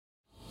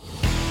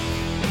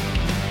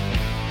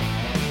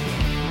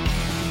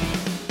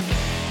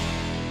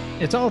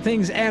It's all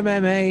things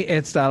MMA.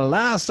 It's the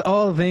last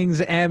all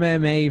things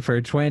MMA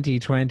for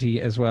 2020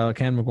 as well.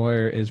 Ken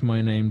McGuire is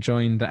my name,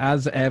 joined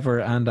as ever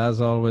and as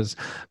always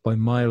by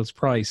Miles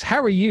Price.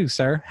 How are you,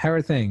 sir? How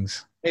are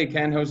things? Hey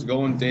Ken, how's it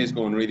going? Day's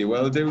going really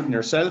well, dude. And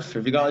yourself?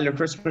 Have you got all your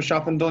Christmas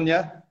shopping done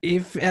yet?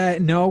 If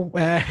no,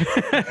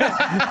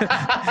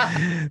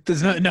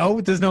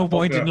 there's no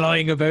point in Okay.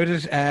 lying about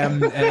it.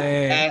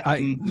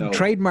 No.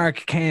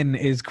 Trademark Ken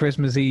is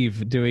Christmas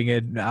Eve doing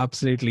an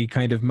absolutely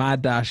kind of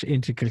mad dash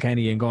into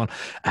Kilkenny and going,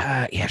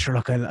 yeah, sure.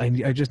 Look,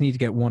 I just need to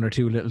get one or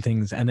two little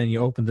things, and then you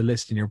open the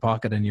list in your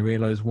pocket and you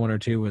realize one or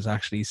two was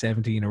actually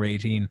 17 or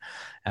 18,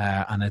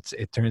 and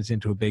it turns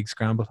into a big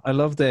scramble. I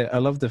love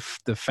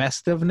the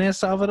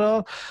festiveness of it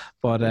all,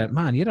 but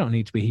man, you don't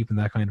need to be heaping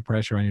that kind of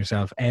pressure on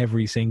yourself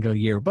every single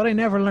year. But I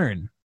never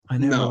learn.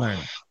 No,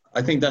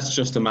 I think that's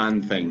just a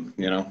man thing,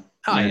 you know.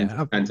 Oh Men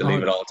yeah. tend to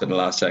leave it all to the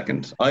last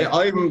second.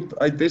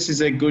 This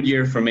is a good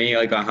year for me.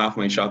 I got half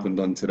my shopping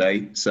done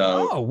today,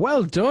 so Oh,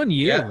 well done,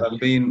 you. yeah, I'm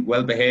being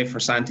well behaved for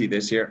Santi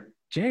this year.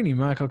 Jenny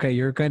Mac, okay,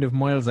 you're kind of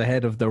miles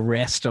ahead of the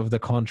rest of the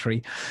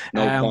country.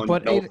 No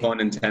pun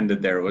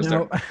intended there, was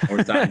no. there? Or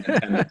was that an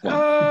intended pun?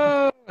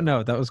 Oh,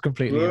 no, that was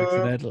completely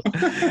accidental.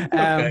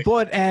 Okay.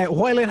 But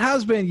while it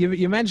has been,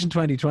 you mentioned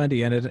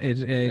 2020, and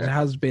it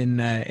has been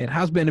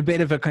a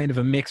bit of a kind of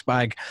a mixed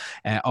bag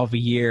of a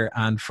year.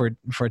 And for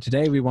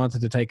today, we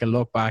wanted to take a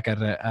look back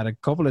at a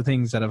couple of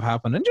things that have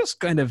happened and just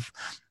kind of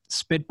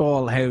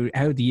spitball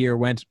how the year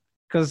went.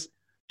 Because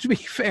to be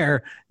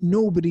fair,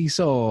 nobody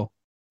saw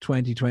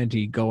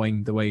 2020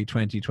 going the way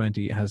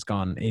 2020 has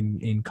gone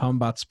in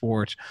combat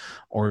sport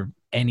or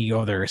any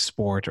other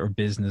sport or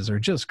business or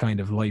just kind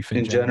of life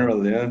in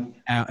general. Yeah.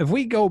 If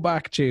we go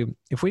back to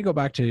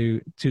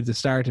the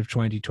start of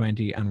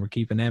 2020, and we're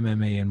keeping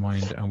MMA in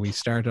mind, and we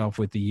start off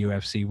with the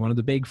UFC, one of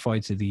the big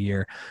fights of the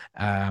year,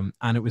 and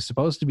it was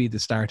supposed to be the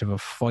start of a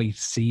fight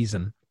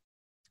season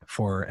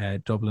for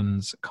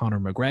Dublin's Conor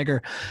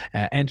McGregor,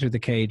 entered the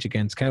cage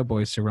against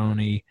Cowboy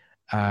Cerrone,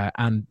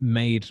 and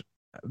made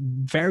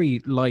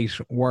very light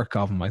work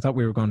of him. I thought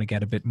we were going to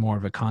get a bit more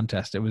of a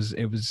contest. It was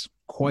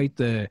quite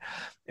the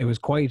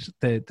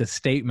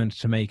statement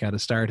to make at the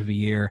start of a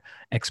year,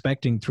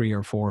 expecting 3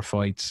 or 4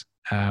 fights,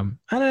 and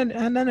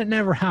then it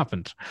never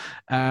happened.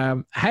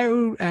 Let's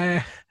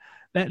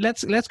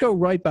go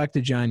right back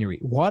to January.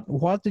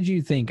 What did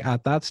you think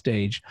at that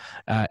stage?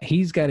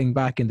 He's getting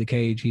back in the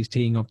cage. He's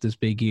teeing up this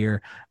big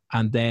year,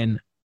 and then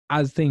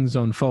as things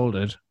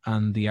unfolded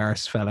and the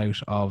arse fell out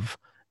of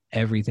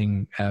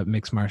everything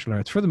mixed martial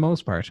arts for the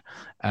most part,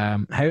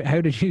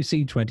 how did you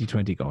see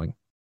 2020 going?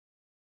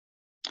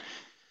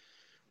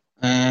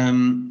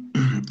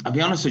 I'll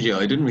be honest with you,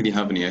 I didn't really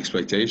have any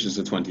expectations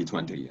of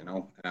 2020, you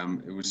know.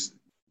 It was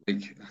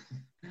like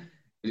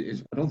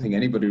I don't think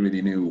anybody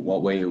really knew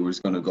what way it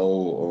was going to go,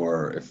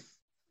 or if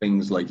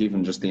things like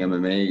even just the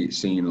MMA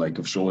scene, like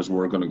if shows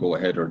were going to go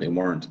ahead or they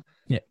weren't.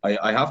 Yeah.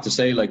 I have to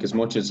say, like, as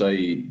much as I,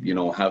 you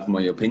know, have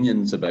my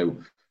opinions about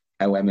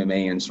how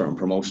MMA and certain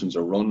promotions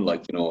are run,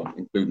 like, you know,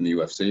 including the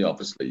UFC,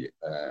 obviously,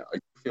 I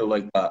feel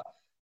like that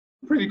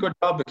pretty good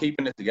job of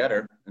keeping it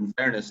together. In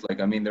fairness, like,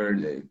 I mean,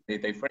 they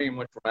pretty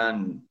much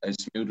ran as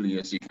smoothly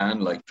as you can,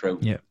 like,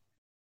 throughout, Yeah.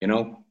 you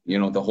know,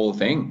 the whole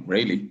thing,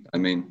 really. I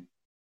mean,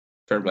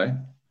 fair play.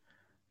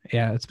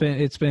 Yeah, it's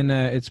been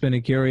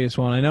a curious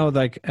one. I know,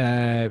 like,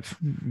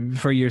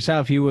 for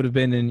yourself, you would have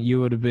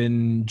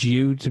been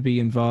due to be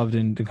involved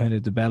in the kind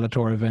of the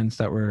Bellator events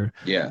that were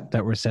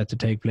set to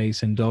take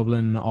place in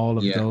Dublin. All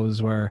of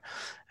those are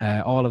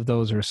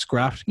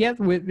scrapped. Yeah,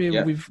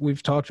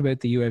 we've talked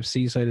about the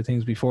UFC side of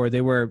things before.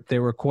 They were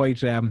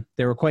quite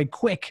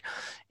quick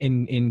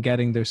in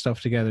getting their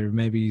stuff together.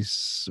 Maybe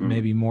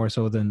more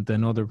so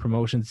than other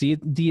promotions.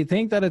 Do you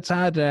think that it's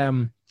had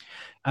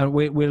and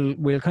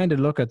we'll kind of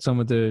look at some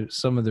of the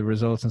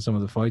results and some of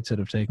the fights that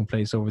have taken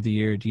place over the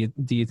year. Do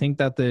you think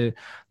that the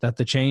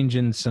change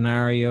in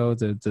scenario,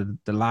 the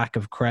lack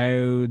of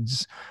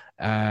crowds,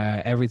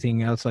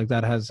 everything else like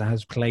that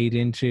has played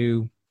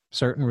into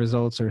certain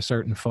results or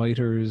certain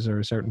fighters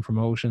or certain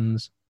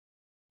promotions?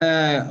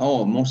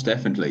 Most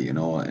definitely. You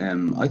know,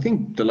 I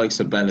think the likes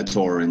of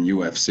Bellator and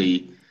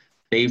UFC,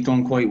 they've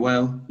done quite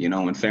well, you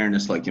know, in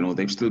fairness, like, you know,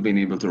 they've still been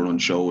able to run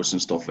shows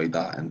and stuff like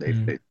that, and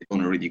they've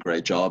done a really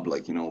great job,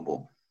 like, you know. But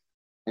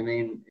I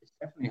mean, it's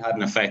definitely had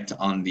an effect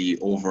on the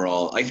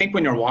overall. I think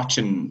when you're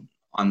watching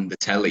on the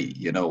telly,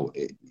 you know,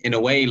 in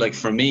a way, like,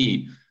 for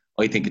me,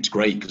 I think it's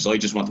great because I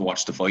just want to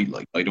watch the fight.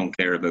 Like, I don't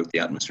care about the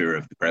atmosphere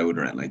of the crowd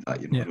or anything like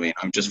that, you know what I mean?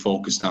 I'm just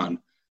focused on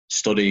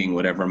studying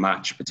whatever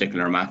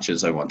particular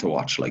matches I want to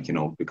watch, like, you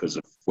know, because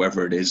of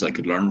whoever it is I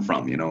could learn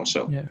from, you know.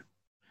 So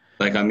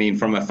like, I mean,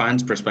 from a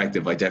fan's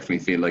perspective, I definitely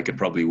feel like it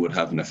probably would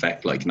have an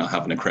effect, like, not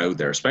having a crowd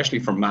there, especially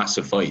for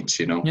massive fights,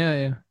 you know?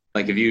 Yeah.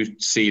 Like, if you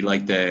see,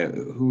 like,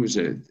 who was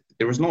it?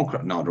 There was no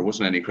crowd. No, there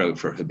wasn't any crowd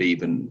for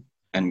Habib and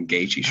and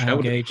Gaethje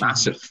shouted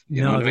massive.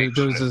 You know what I mean?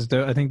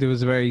 I think there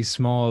was a very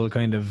small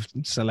kind of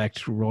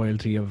select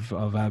royalty of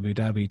Abu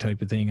Dhabi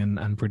type of thing,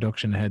 and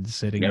production heads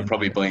sitting. Yeah,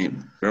 probably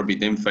them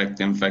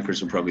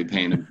feckers are probably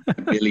paying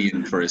 $1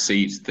 billion for a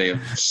seat. They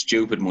have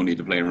stupid money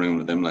to play around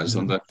with them, lads,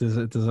 don't they?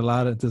 There's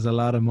a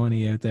lot of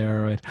money out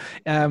there, right?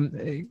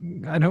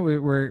 I know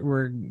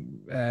we're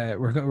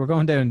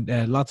going down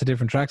lots of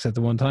different tracks at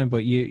the one time,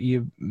 but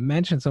you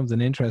mentioned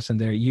something interesting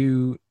there.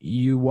 You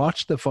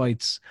watched the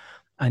fights.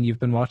 And you've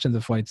been watching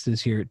the fights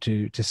this year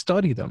to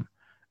study them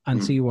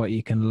and see what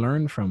you can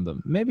learn from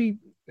them. Maybe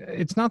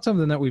it's not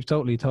something that we've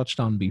totally touched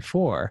on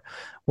before,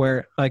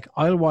 where like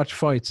I'll watch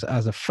fights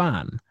as a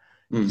fan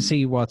to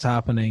see what's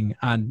happening.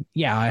 And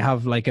yeah,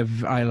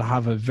 I'll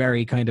have a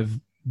very kind of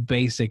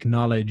basic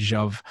knowledge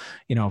of,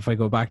 you know, if I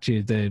go back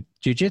to the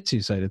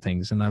jiu-jitsu side of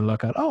things and I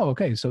look at, oh,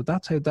 okay, so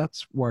that's how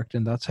that's worked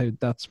and that's how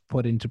that's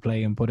put into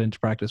play and put into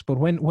practice. But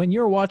when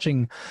you're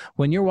watching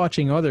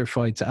other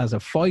fights as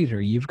a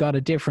fighter, you've got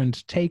a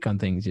different take on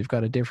things. You've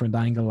got a different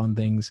angle on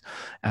things.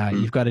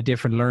 You've got a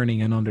different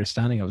learning and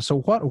understanding of it.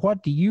 So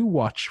what do you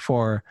watch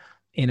for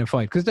in a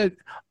fight? Because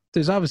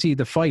there's obviously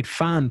the fight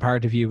fan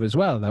part of you as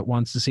well that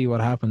wants to see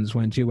what happens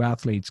when two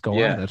athletes go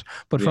at it.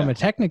 But from a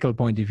technical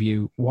point of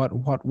view,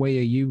 what way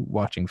are you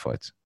watching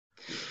fights?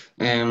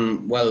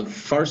 Well,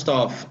 first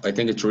off, I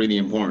think it's really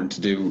important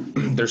to do.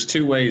 There's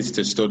two ways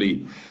to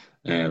study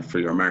for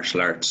your martial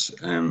arts.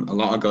 A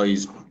lot of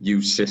guys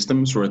use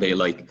systems where they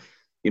like,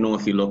 you know,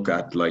 if you look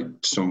at like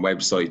some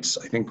websites,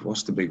 I think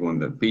what's the big one,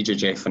 the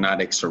BJJ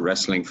Fanatics or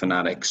Wrestling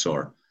Fanatics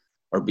or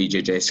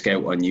BJJ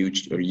Scout on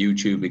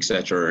YouTube,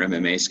 etc., or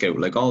MMA Scout,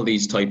 like all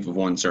these type of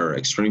ones are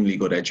extremely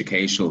good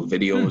educational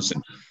videos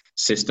and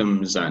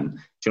systems, and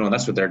you know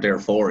that's what they're there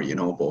for, you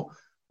know.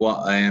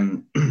 But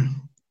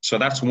so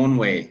that's one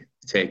way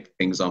to take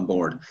things on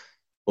board.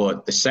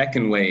 But the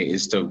second way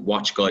is to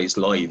watch guys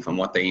live and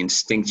what they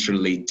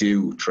instinctually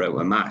do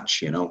throughout a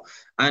match, you know.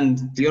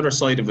 And the other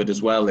side of it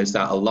as well is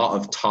that a lot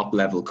of top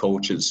level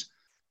coaches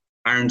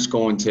aren't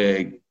going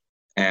to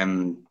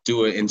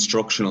do it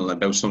instructional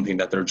about something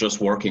that they're just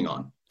working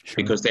on,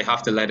 because they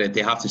have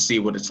to see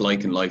what it's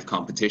like in live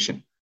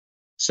competition.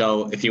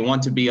 So if you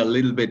want to be a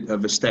little bit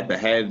of a step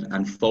ahead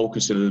and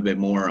focus a little bit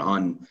more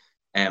on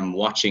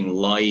watching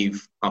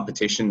live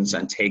competitions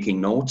and taking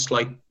notes,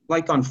 like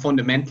on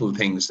fundamental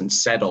things and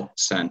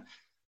setups and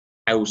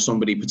how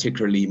somebody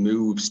particularly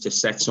moves to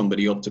set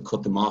somebody up to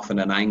cut them off at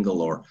an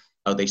angle, or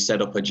how they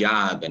set up a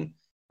jab and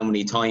how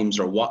many times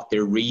or what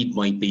their read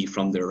might be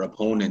from their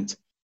opponent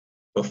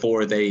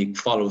before they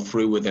follow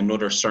through with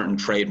another certain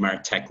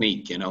trademark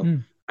technique, you know.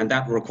 And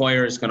that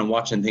requires kind of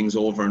watching things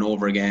over and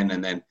over again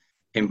and then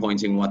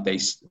pinpointing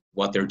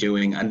what they're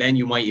doing. And then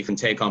you might even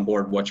take on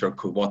board what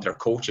their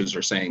coaches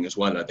are saying as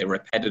well. Are they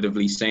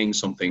repetitively saying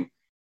something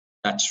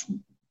that's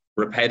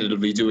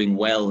repetitively doing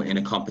well in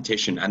a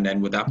competition? And then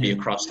would that be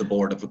across the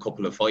board of a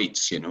couple of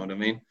fights? You know what I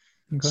mean?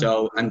 Okay.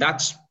 So, and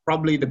that's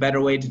probably the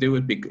better way to do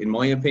it, in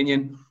my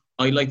opinion.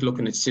 I like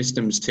looking at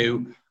systems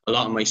too. A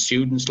lot of my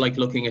students like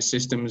looking at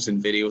systems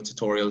and video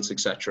tutorials,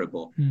 etc.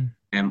 But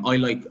I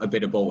like a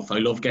bit of both. I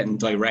love getting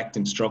direct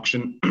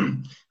instruction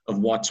of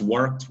what's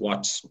worked,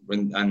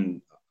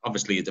 and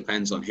obviously it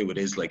depends on who it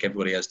is. Like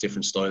everybody has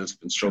different styles of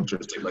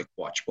instructors they like to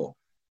watch. But,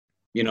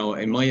 you know,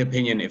 in my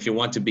opinion, if you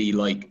want to be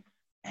like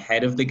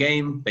ahead of the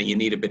game, then you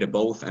need a bit of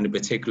both, and a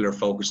particular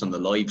focus on the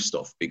live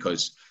stuff,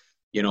 because,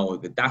 you know,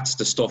 that's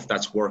the stuff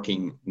that's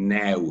working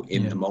now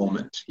in the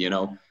moment, you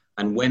know.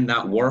 And when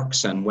that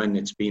works and when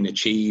it's been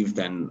achieved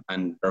and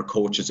our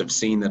coaches have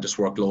seen that it's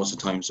worked loads of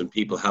times, and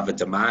people have a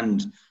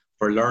demand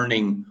for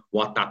learning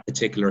what that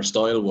particular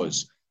style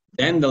was,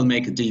 then they'll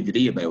make a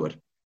DVD about it.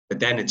 But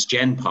then it's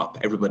Gen Pop.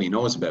 Everybody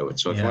knows about it.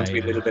 So if you want to be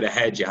a little bit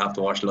ahead, you have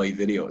to watch live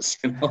videos.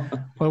 You know?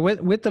 Well,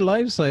 with the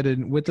live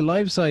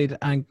side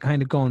and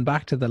kind of going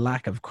back to the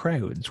lack of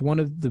crowds, one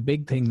of the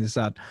big things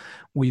that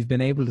we've been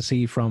able to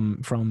see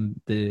from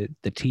the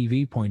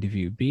TV point of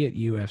view, be it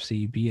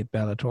UFC, be it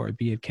Bellator,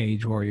 be it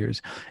Cage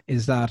Warriors,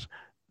 is that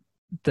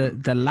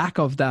the lack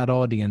of that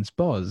audience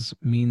buzz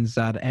means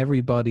that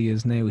everybody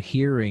is now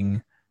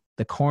hearing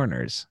the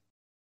corners.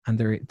 And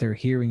they're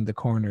hearing the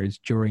corners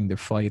during the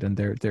fight, and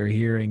they're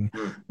hearing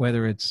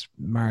whether it's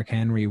Mark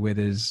Henry with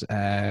his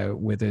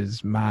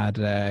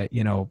mad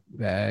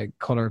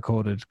color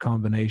coded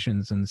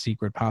combinations and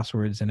secret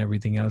passwords and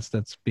everything else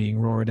that's being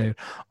roared out,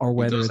 or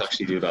whether he does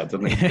actually do that,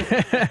 doesn't he?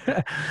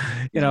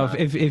 You know,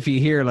 if you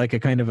hear like a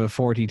kind of a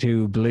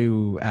 42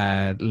 blue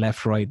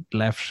left right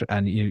left,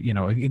 and you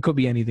know it could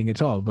be anything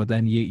at all, but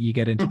then you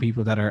get into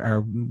people that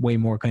are way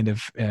more kind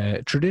of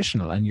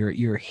traditional, and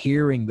you're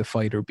hearing the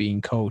fighter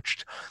being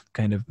coached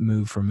kind of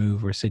move for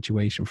move or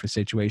situation for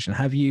situation.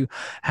 Have you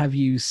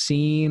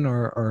seen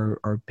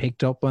or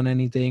picked up on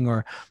anything,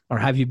 or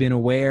have you been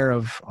aware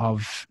of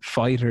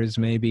fighters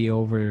maybe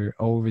over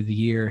the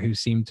year who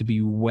seem to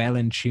be well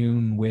in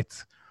tune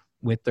with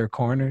their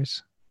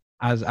corners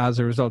as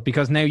a result?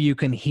 Because now you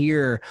can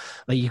hear,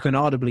 like you can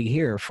audibly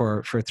hear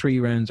for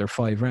 3 rounds or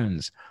 5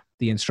 rounds,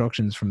 the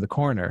instructions from the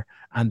corner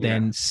and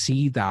then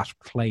see that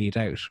played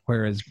out,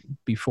 whereas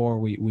before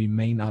we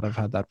may not have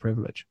had that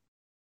privilege.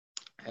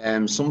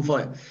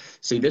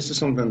 See, this is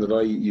something that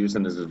I use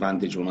as an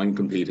advantage when I'm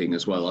competing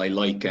as well. I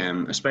like,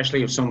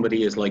 especially if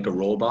somebody is like a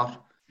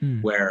robot,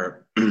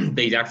 where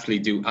they actually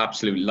do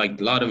absolutely,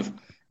 like a lot of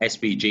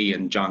SBG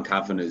and John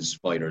Kavanagh's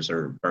fighters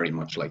are very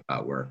much like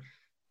that, where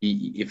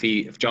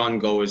if John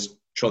goes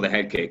throw the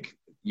head kick,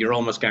 you're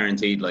almost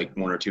guaranteed like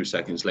 1 or 2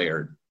 seconds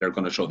later they're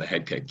going to throw the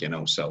head kick, you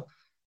know. So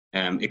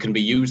it can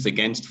be used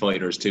against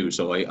fighters too.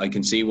 So I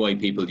can see why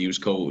people use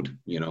code,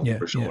 you know,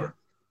 for sure. Yeah.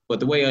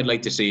 But the way I'd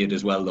like to see it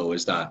as well, though,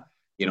 is that,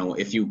 you know,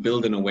 if you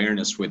build an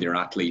awareness with your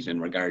athlete in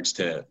regards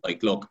to,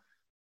 like, look,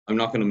 I'm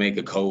not going to make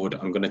a code,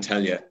 I'm going to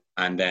tell you,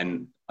 and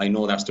then I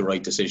know that's the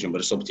right decision, but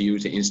it's up to you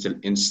to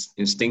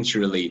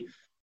instinctually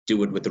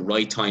do it with the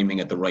right timing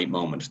at the right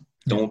moment.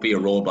 Don't be a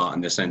robot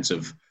in the sense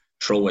of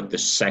throw it the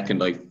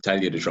second I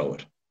tell you to throw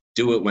it.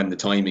 Do it when the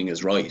timing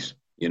is right,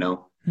 you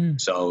know?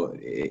 So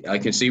I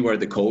can see where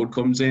the code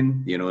comes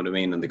in, you know what I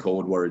mean, and the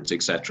code words,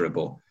 etc.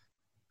 But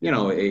you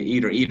know,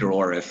 either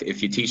or.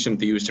 If you teach them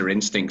to use their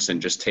instincts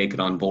and just take it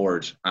on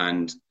board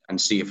and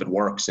see if it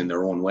works in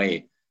their own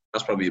way,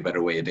 that's probably a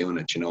better way of doing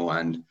it, you know.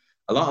 And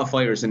a lot of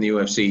fighters in the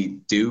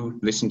UFC do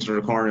listen to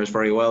their corners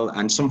very well,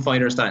 and some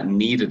fighters that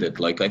needed it,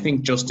 like I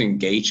think Justin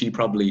Gaethje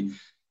probably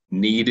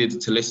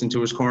needed to listen to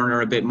his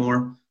corner a bit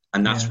more,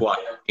 and that's what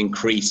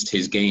increased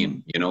his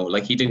game, you know.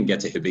 Like he didn't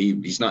get to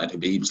Khabib, he's not at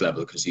Khabib's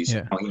level because he's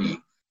tiny.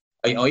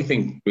 I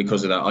think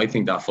because of that, I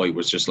think that fight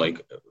was just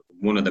like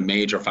one of the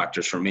major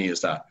factors for me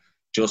is that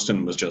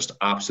Justin was just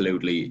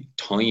absolutely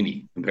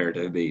tiny compared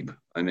to Khabib.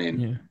 I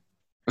mean,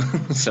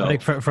 so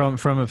like from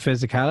a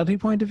physicality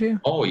point of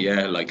view. Oh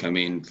yeah, like I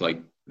mean,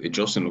 like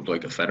Justin looked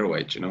like a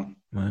featherweight, you know.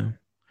 Wow.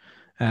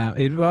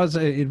 It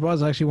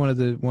was actually one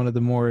of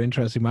the more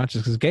interesting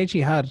matches because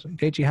Gaethje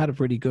had a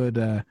pretty good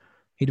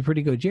he had a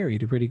pretty good year. He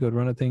had a pretty good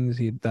run of things.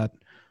 We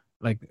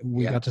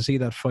got to see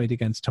that fight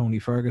against Tony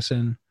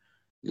Ferguson.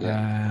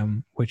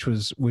 Which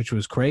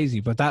was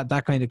crazy, but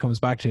that kind of comes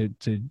back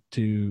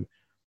to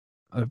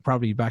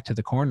probably back to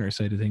the corner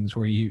side of things,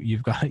 where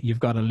you've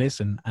got to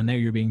listen, and now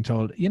you're being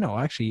told, you know,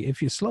 actually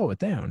if you slow it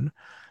down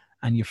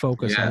and you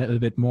focus a little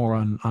bit more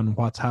on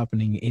what's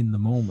happening in the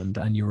moment,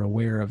 and you're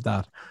aware of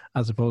that,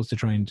 as opposed to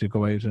trying to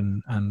go out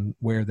and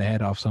wear the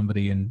head off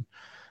somebody and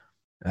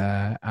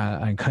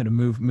kind of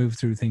move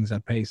through things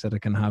at pace that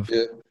it can have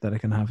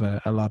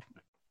a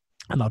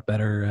lot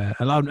better,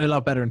 a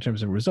lot better in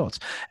terms of results.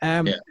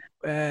 Khabib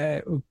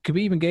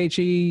and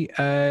Gaethje,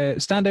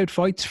 standout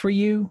fights for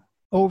you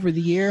over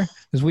the year?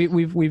 Because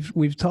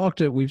we've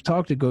talked a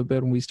good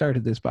bit when we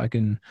started this back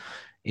in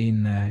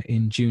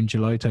June,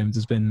 July time.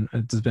 There's been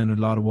a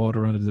lot of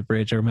water under the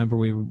bridge. I remember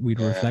we'd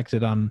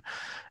reflected on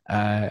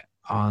the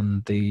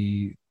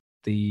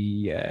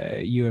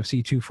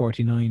UFC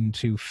 249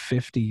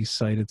 250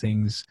 side of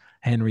things,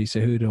 Henry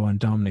Cejudo and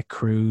Dominic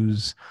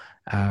Cruz.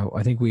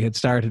 I think we had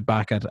started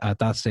back at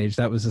that stage.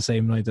 That was the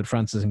same night that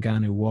Francis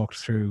Ngannou walked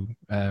through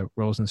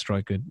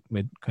Rosenstruik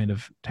with kind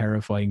of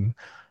terrifying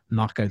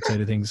knockout side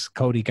of things.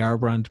 Cody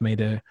Garbrandt made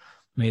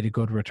a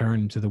good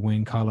return to the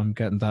win column,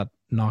 getting that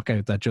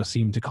knockout that just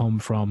seemed to come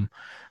from,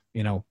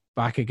 you know,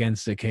 back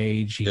against the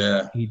cage.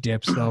 He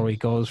dips low, he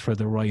goes for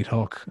the right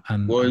hook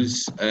and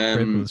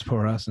dribbles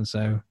poor ass. And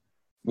so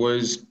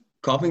was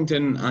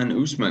Covington and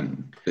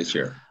Usman this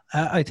year?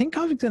 I think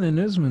Covington and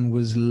Usman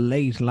was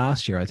late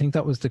last year. I think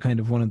that was the kind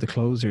of one of the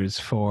closers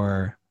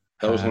for.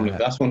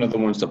 That's one of the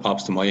ones that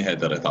pops to my head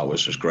that I thought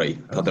was just great.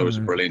 I thought that was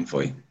a brilliant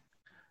fight.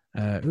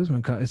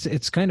 Usman,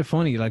 it's kind of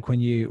funny. Like when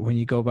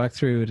you go back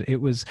through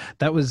it,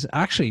 that was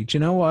actually. Do you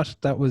know what?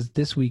 That was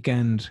this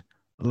weekend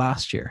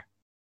last year.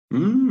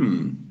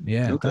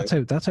 Yeah,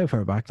 okay. That's how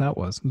far back that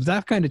was.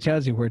 That kind of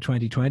tells you where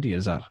 2020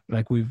 is at.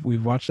 Like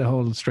we've watched a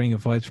whole string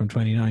of fights from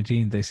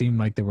 2019. They seem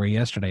like they were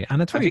yesterday,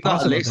 and it's very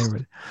possible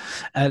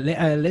a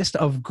list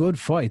of good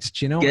fights.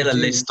 Do you know? Get a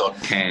list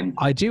up, Ken.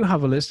 I do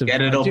have a list of.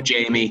 Get it up,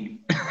 Jamie.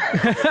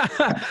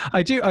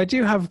 I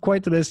do have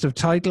quite the list of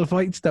title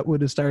fights that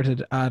would have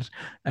started at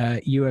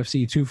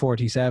UFC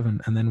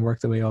 247 and then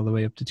worked their way all the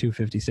way up to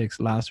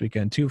 256 last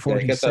weekend.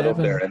 247. Get that up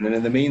there, and then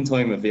in the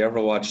meantime, have you ever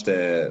watched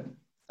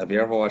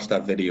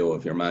that video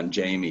of your man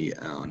Jamie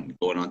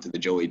going on to the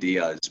Joey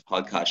Diaz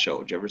podcast show?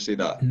 Did you ever see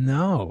that?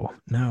 No.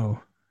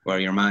 Where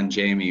your man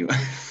Jamie,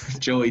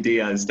 Joey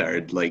Diaz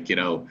started, like, you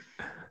know,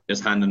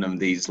 just handing him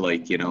these,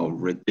 like, you know,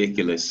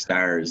 ridiculous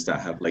stars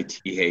that have like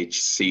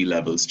THC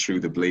levels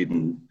through the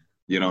bleeding,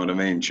 you know what I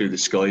mean, through the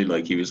sky.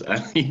 Like he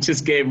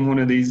just gave him one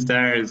of these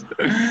stars,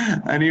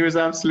 and he was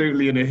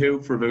absolutely in a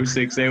hoop for about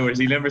 6 hours.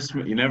 He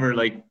never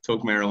like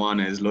took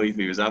marijuana in his life.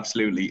 He was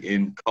absolutely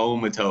in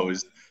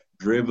comatose,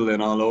 dribbling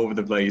all over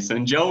the place,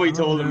 and Joey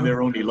told him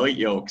they're only light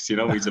yolks, you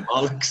know. He's a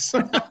bollocks.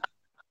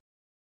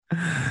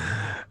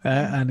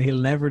 And he'll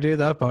never do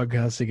that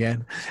podcast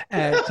again.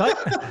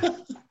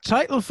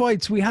 Title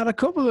fights. We had a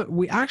couple of,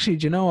 do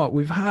you know what?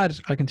 We've had,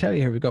 I can tell you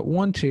here, we've got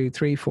 1, 2,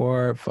 3,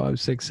 4, 5,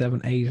 6,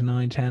 7, 8,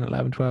 9, 10,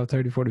 11, 12,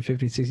 13, 14,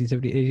 15, 16,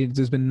 17, 18.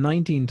 There's been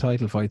 19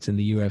 title fights in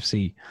the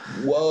UFC.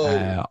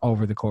 Whoa.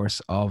 Over the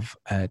course of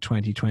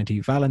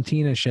 2020.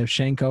 Valentina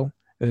Shevchenko,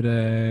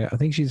 I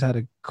think she's had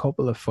a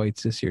couple of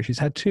fights this year. She's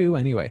had 2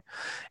 anyway.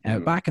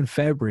 Back in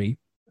February,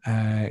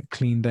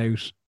 cleaned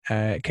out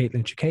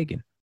Caitlin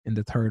Chukagian in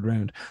the 3rd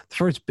round. The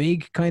first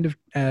big kind of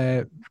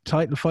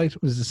title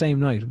fight was the same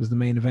night. It was the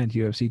main event,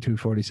 UFC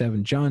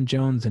 247. John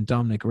Jones and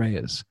Dominic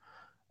Reyes.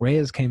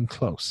 Reyes came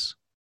close,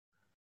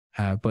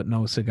 but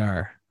no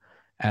cigar.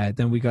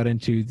 Then we got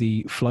into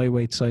the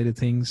flyweight side of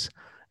things.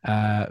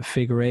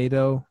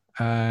 Figueiredo,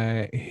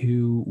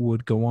 who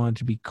would go on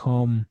to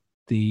become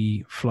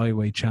the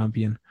flyweight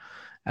champion,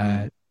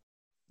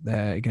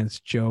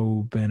 against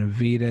Joe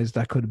Benavidez.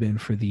 That could have been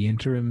for the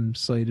interim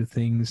side of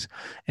things.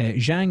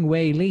 Zhang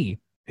Weili,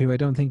 who I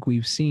don't think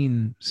we've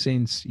seen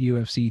since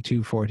UFC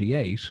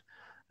 248,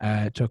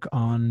 took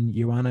on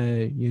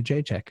Joanna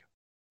Jacek.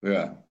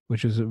 Yeah.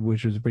 Which was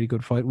a pretty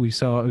good fight. We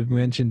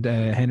mentioned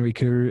Henry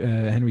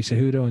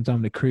Cejudo and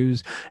Dominic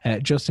Cruz,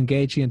 Justin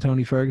Gaethje and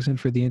Tony Ferguson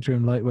for the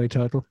interim lightweight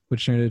title,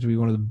 which turned out to be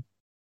one of the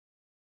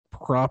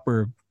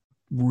proper,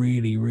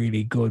 really,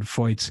 really good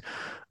fights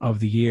of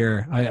the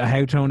year.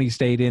 How Tony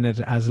stayed in it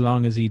as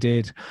long as he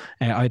did,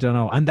 I don't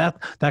know. And that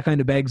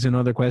kind of begs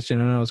another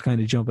question. I know I was kind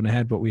of jumping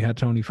ahead, but we had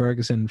Tony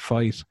Ferguson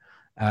fight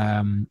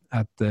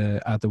at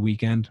the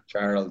weekend.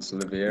 Charles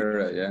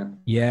Oliveira,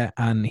 yeah,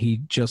 and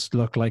he just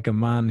looked like a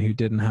man who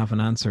didn't have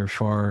an answer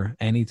for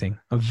anything.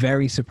 I'm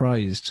very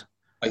surprised.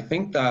 I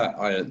think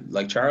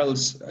that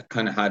Charles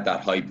kind of had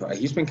that hype.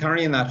 He's been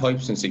carrying that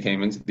hype since he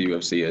came into the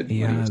UFC when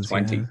he was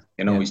 20. Yeah.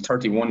 You know, he's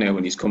 31 now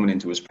and he's coming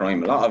into his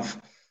prime. A lot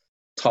of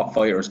top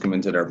fighters come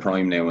into their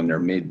prime now in their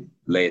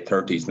late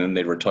 30s, and then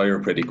they retire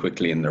pretty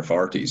quickly in their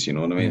 40s. You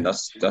know what I mean? That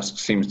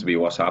seems to be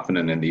what's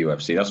happening in the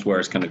UFC. That's where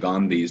it's kind of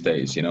gone these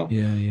days, you know?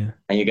 Yeah.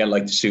 And you get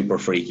like the super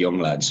freak young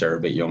lads, they're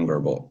a bit younger,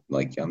 but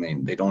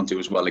they don't do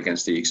as well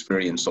against the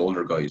experienced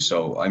older guys.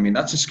 So, I mean,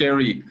 that's a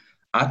scary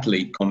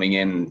athlete coming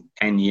in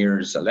 10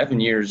 years, 11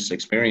 years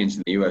experience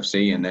in the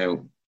UFC, and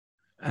now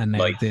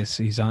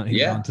he's on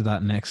to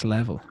that next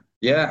level.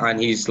 Yeah, and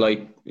he's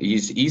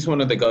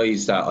one of the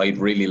guys that I'd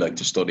really like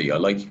to study. I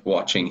like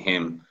watching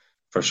him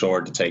for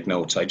sure, to take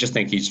notes. I just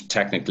think he's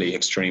technically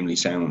extremely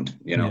sound.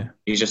 You know,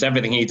 he's just,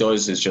 everything he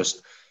does is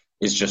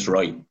just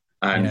right,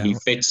 and he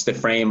fits the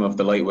frame of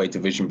the lightweight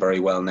division very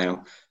well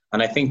now.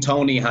 And I think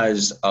Tony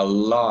has a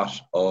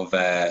lot of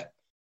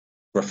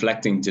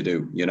reflecting to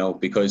do. You know,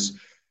 because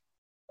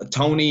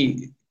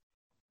Tony,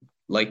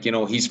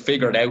 he's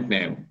figured out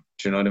now. Do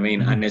you know what I mean?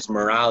 Mm-hmm. And his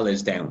morale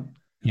is down.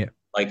 Yeah.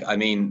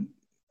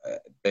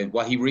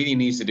 What he really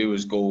needs to do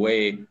is go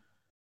away,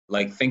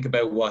 think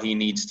about what he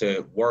needs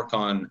to work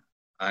on,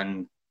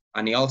 and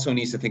he also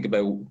needs to think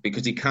about,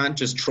 because he can't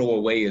just throw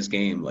away his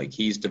game.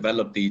 He's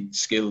developed the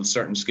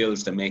certain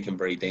skills that make him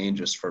very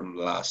dangerous from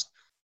the last,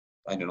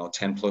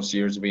 10 plus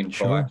years of being a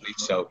pro athlete.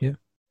 So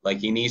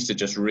he needs to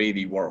just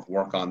really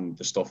work on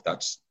the stuff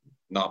that's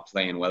not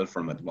playing well for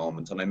him at the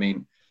moment. And I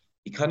mean,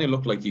 he kind of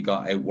looked like he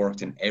got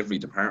outworked in every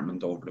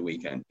department over the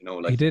weekend. You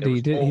know, he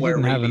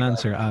didn't have an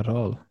answer at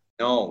all.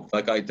 No,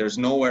 there's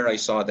nowhere I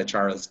saw that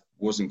Charles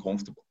wasn't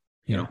comfortable.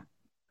 You know.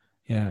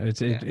 Yeah,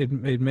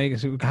 it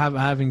makes,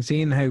 having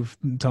seen how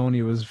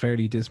Tony was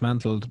fairly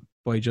dismantled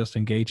by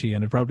Justin Gaethje,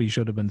 and it probably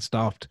should have been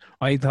stopped.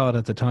 I thought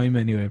at the time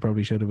anyway, it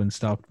probably should have been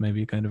stopped,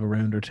 maybe kind of a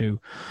round or two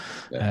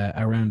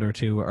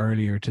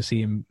earlier, to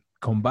see him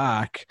come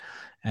back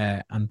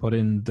and put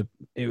in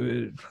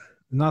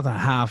not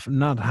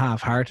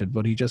half-hearted,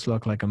 but he just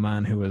looked like a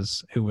man who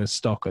was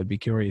stuck. I'd be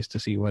curious to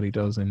see what he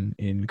does in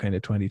kind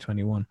of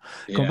 2021.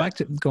 Yeah.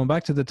 Going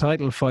back to the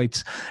title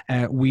fights,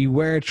 we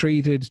were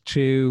treated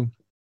to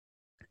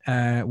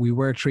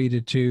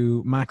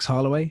Max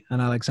Holloway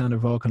and Alexander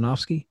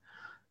Volkanovski,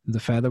 the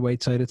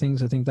featherweight side of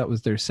things. I think that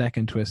was their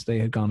second twist. They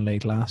had gone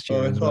late last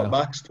year. I thought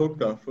Max took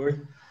that for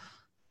you.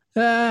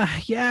 A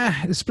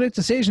split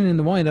decision in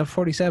the wind-up,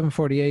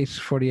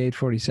 47-48,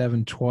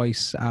 48-47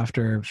 twice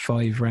after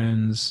 5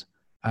 rounds.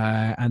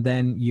 And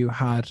then you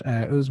had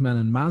Usman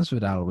and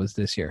Masvidal was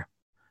this year.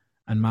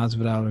 And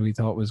Masvidal, we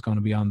thought, was going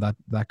to be on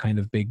that kind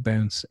of big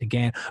bounce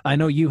again. I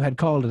know you had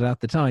called it at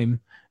the time.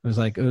 It was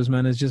like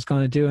Usman is just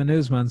going to do an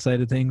Usman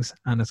side of things,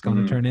 and it's going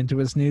to turn into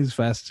a snooze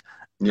fest.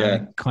 Yeah,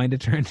 and it kind of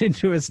turned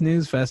into a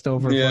snooze fest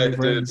over 5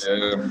 rounds.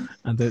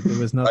 And there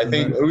was nothing. I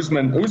think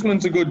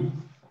Usman's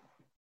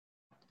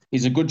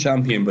he's a good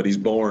champion, but he's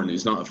boring.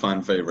 He's not a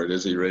fan favorite,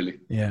 is he? Really?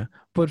 Yeah,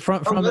 but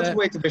from the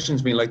welterweight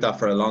division's been like that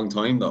for a long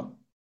time, though.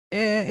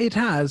 It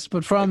has,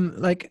 but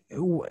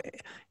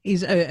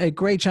he's a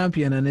great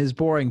champion and is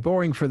boring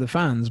for the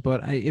fans.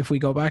 But if we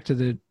go back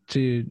to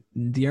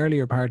the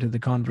earlier part of the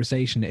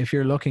conversation, if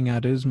you're looking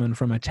at Usman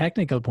from a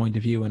technical point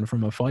of view and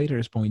from a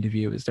fighter's point of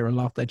view, is there a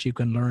lot that you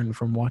can learn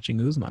from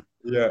watching Usman?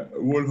 Yeah,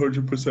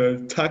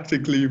 100%.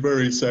 Tactically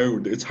very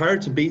sound. It's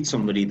hard to beat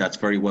somebody that's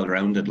very well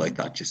rounded like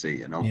that. You see,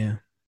 you know. Yeah.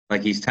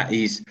 Like he's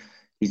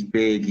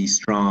big, he's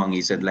strong,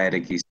 he's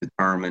athletic, he's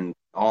determined.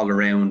 All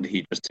around,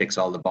 he just ticks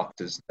all the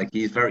boxes. Like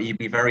he'd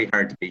be very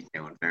hard to beat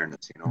now. In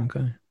fairness, you know.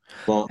 Okay.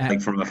 But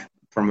like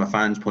from a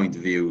fan's point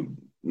of view,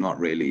 not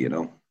really, you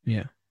know.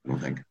 Yeah. I don't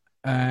think.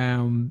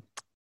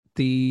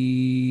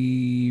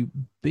 The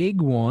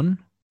big one,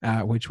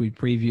 which we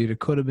previewed, it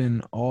could have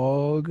been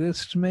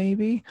August,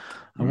 maybe.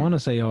 I want to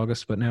say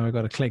August, but now I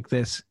got to click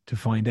this to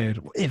find out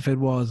if it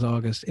was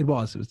August. It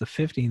was the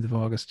 15th of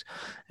August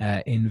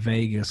in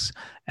Vegas.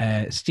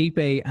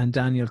 Stipe and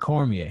Daniel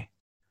Cormier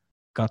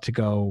got to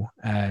go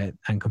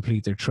and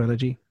complete their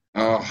trilogy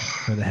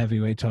for the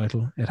heavyweight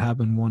title. It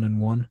happened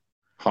 1-1.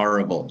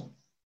 Horrible.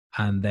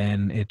 And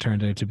then it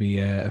turned out to be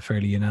a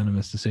fairly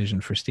unanimous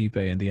decision for Stipe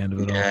in the end of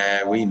it all.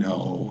 Yeah, we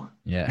know.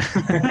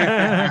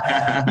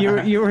 Yeah.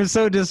 you were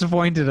so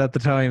disappointed at the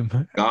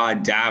time.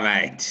 God damn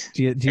it.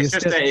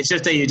 It's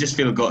just that you just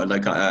feel good.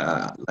 Like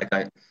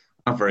I'm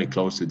not very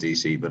close to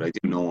DC, but I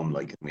do know him.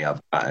 Like, we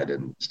have chatted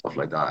and stuff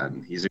like that.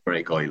 And he's a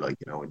great guy, like,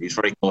 you know, and he's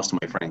very close to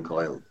my friend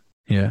Kyle.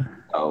 Yeah.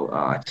 So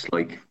it's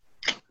like,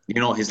 you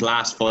know, his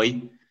last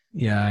fight.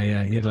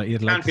 Yeah.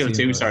 You'd can't feel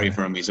too sorry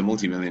for him. He's a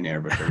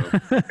multi-millionaire, but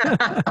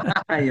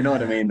you know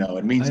what I mean. Though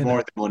it means more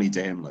than money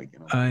to him. Like, you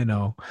know. I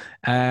know.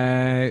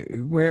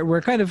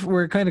 We're kind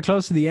of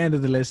close to the end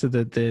of the list of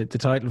the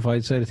title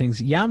fight side of things.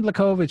 Jan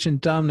Blachowicz and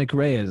Dominic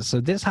Reyes.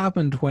 So this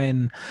happened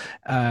when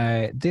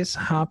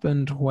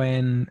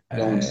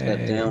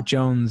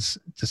Jones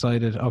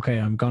decided, okay,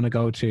 I'm gonna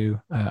go to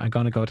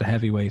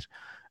heavyweight,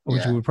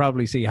 which we would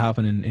probably see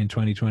happen in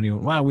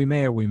 2021. Well, we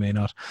may or we may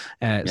not.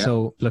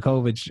 So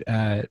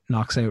Blachowicz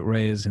knocks out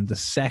Reyes in the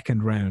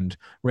second round.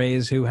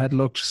 Reyes, who had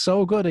looked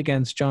so good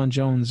against John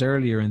Jones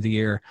earlier in the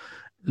year,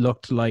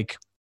 looked like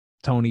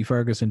Tony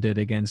Ferguson did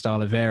against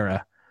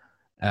Oliveira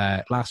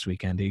last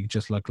weekend. He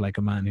just looked like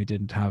a man who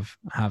didn't have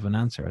an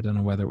answer. I don't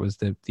know whether it was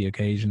the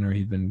occasion or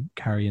he'd been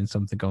carrying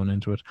something going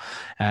into it.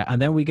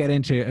 And then we get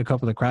into a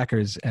couple of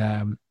crackers.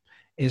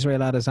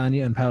 Israel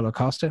Adesanya and Paulo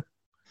Costa.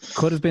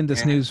 Could have been the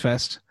snooze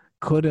fest.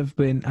 Could have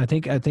been. I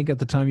think at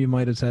the time you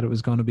might have said it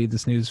was going to be the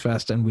snooze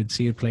fest, and we'd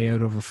see it play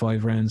out over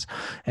 5 rounds.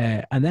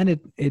 And then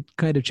it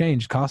kind of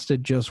changed. Costa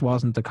just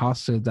wasn't the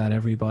Costa that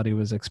everybody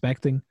was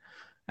expecting.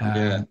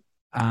 And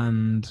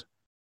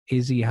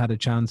Izzy had a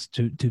chance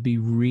to be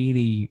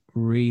really,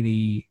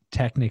 really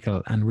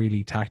technical and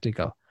really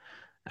tactical,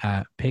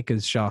 pick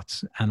his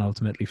shots, and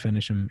ultimately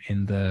finish him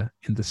in the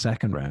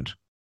second round.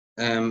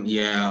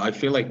 I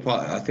feel like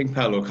I think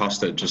Paulo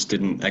Costa just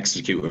didn't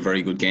execute a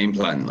very good game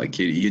plan. Like,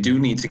 you do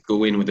need to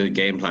go in with a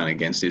game plan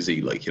against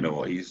Izzy. Like, you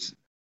know, he's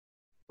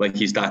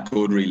that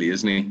good, really,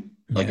 isn't he?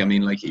 Like, I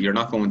mean, like, you're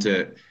not going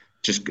to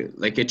just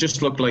like, it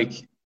just looked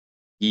like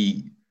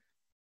he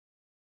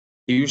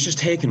was just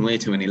taking way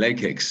too many leg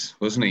kicks,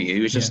 wasn't he?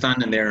 He was just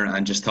standing there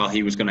and just thought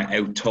he was going to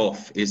out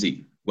tough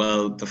Izzy.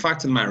 Well, the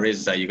fact of the matter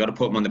is that you got to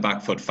put him on the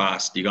back foot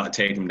fast. You got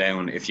to take him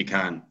down if you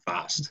can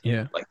fast.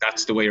 Yeah, like,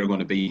 that's the way you're going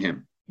to beat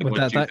him.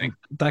 But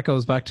that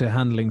goes back to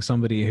handling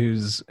somebody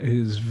who's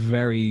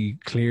very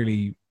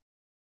clearly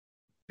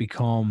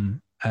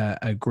become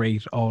a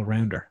great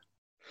all-rounder.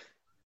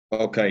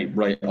 Okay,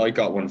 right. I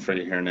got one for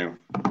you here now.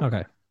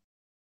 Okay.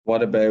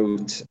 What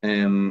about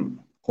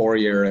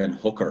Poirier and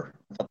Hooker?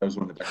 I thought that was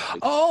one of the best fights.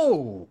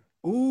 Oh,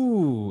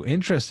 ooh,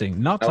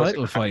 interesting. Not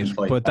title fight,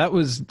 but that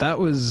was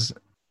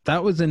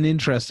an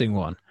interesting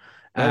one.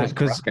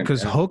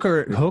 Because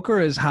Hooker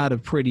has had a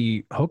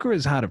pretty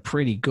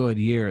good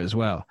year as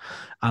well,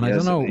 and I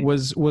don't know,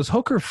 was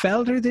Hooker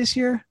Felder this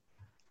year?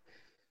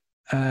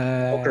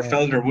 Hooker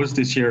Felder was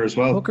this year as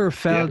well. Hooker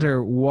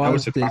Felder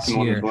was this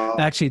year.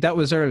 Well. Actually, that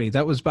was early.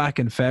 That was back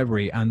in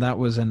February, and that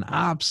was an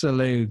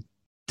absolute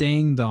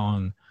ding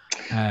dong.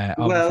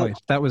 Fight.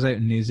 That was out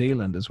in New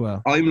Zealand as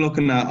well. I'm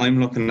looking at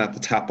the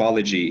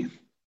Tapology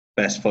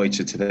best fights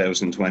of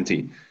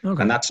 2020,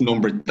 and that's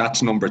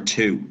number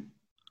 2.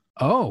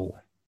 Oh,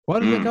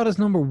 what have they got as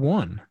number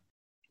 1?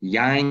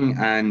 Yang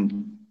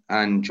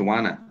and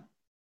Joanna.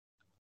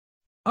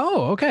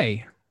 Oh,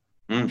 okay.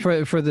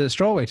 For the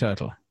strawweight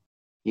title.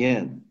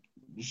 Yeah,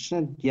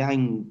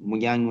 Yang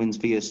wins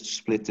via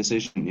split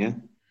decision. Yeah,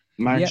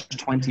 March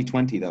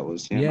 2020. That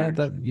was.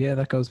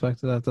 That goes back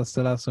to that. That's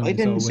the last one. I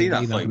didn't see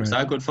that fight. Was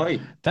that a good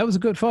fight? That was a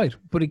good fight,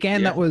 but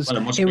again, it was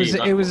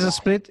a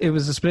split. It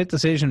was a split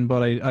decision.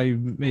 But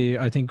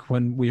I think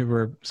when we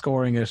were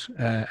scoring it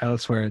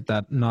elsewhere,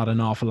 that not an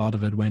awful lot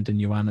of it went in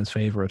Joanna's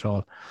favor at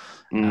all.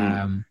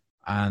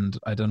 And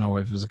I don't know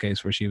if it was a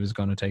case where she was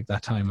going to take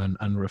that time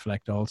and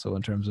reflect also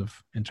in terms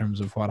of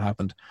what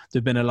happened.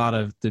 There'd been a lot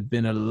of the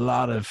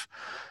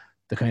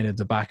kind of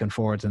the back and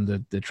forth and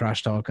the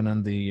trash talking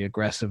and the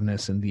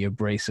aggressiveness and the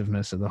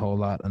abrasiveness of the whole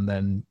lot. And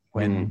then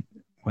when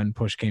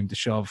push came to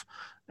shove,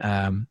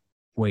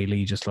 Wei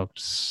Lee just looked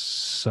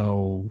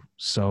so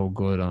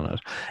good on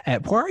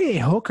it.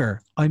 Poirier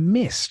Hooker, I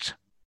missed.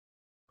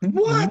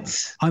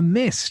 What? I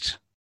missed.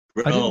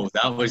 Bro,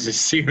 that was a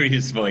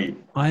serious fight.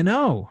 I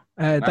know.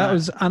 That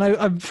was, and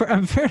I'm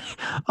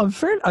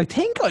fairly, I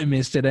think I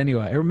missed it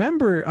anyway. I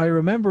remember.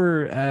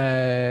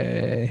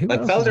 Who Like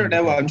else was Felder on the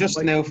now, card? I'm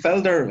just now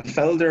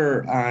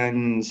Felder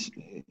and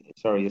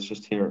sorry, it's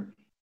just here.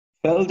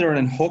 Felder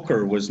and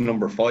Hooker was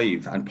number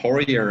 5, and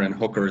Poirier and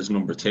Hooker is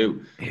number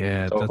 2.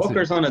 Yeah, So that's it.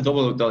 Hooker's on a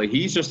double.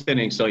 He's just in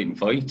exciting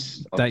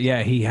fights. That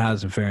yeah, he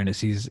has. In fairness,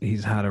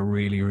 he's had a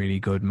really really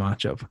good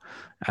matchup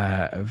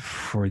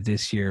for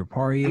this year.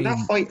 Poirier. And that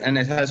fight, and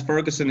it has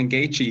Ferguson and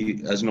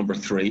Gaethje as number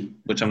 3,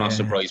 which I'm not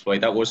surprised by.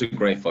 That was a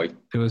great fight.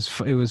 It was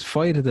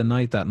fight of the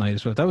night that night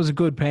as well. That was a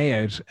good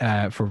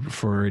payout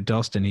for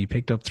Dustin. He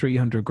picked up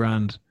 300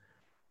 grand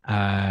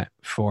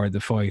for the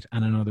fight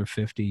and another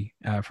 50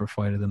 for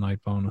fight of the night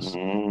bonus.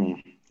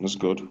 That's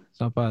good. It's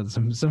not bad.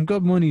 Some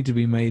good money to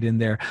be made in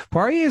there.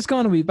 Poirier is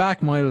going to be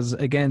back, Miles,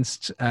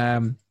 against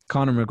Conor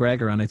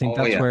McGregor, and I think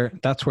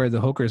that's where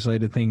the Hooker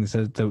side of things,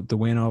 the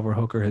win over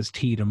Hooker has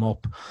teed him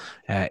up.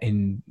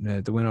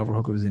 The win over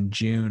Hooker was in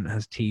June,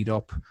 has teed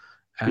up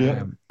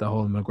the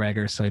whole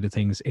McGregor side of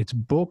things. It's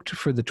booked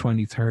for the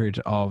 23rd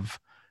of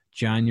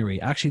January.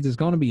 Actually, there's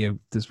going to be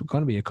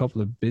a couple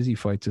of busy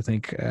fights. I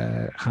think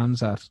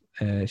Khamzat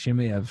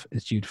Chimaev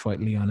is due to fight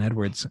Leon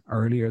Edwards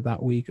earlier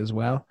that week as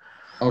well.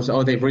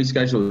 Oh, they've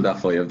rescheduled that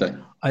fight, have they?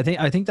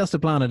 I think that's the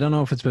plan. I don't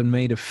know if it's been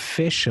made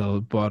official,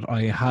 but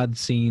I had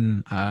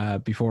seen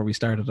before we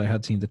started, I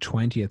had seen the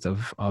 20th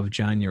of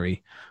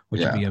January,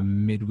 which would be a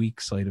midweek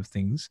side of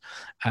things.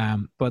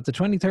 But the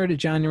 23rd of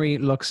January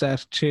looks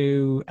set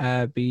to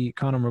be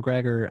Conor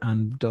McGregor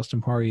and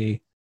Dustin Poirier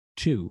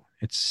 2.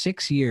 It's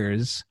 6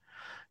 years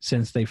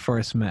since they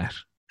first met.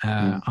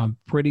 I'm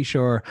pretty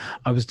sure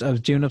I was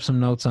doing up some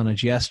notes on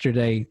it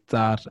yesterday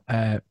that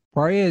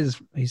Poirier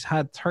he's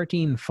had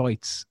 13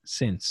 fights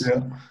since,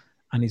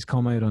 and he's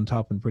come out on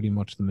top in pretty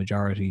much the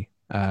majority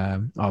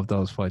of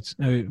those fights.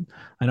 Now,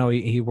 I know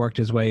he worked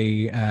his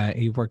way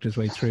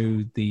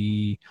through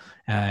the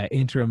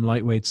interim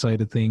lightweight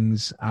side of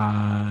things.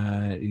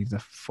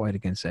 The fight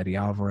against Eddie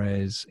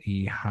Alvarez,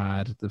 he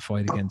had the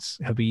fight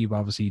against Khabib.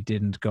 Obviously,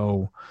 didn't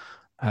go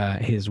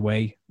his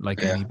way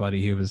like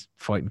anybody who was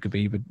fighting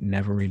Khabib. It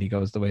never really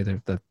goes the way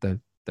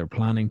they're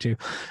planning to.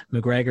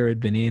 McGregor had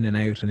been in and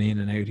out.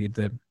 He had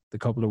the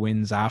couple of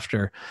wins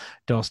after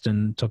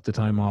Dustin took the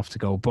time off to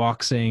go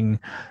boxing,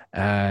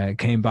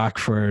 came back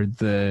for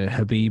the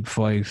Khabib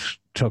fight,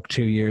 took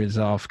 2 years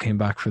off, came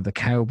back for the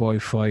Cowboy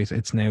fight.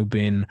 It's now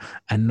been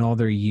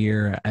another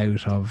year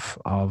out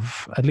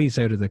of at least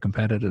out of the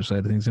competitive side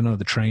of things. I know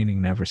the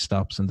training never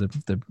stops and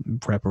the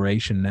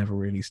preparation never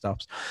really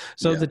stops.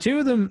 So the two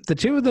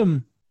of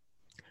them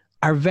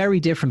are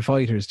very different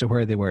fighters to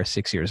where they were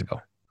 6 years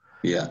ago.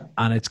 Yeah.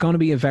 And it's going to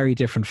be a very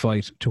different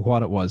fight to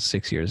what it was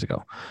 6 years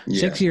ago. Yeah.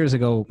 6 years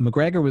ago,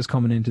 McGregor was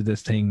coming into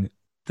this thing.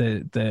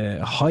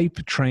 The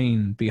hype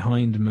train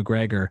behind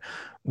McGregor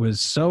was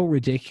so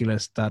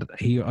ridiculous that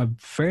I'm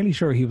fairly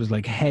sure he was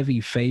like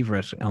heavy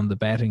favorite on the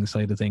betting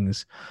side of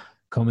things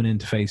coming in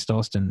to face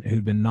Dustin,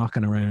 who'd been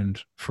knocking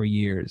around for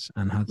years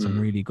and had some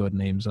really good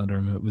names under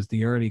him. It was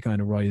the early kind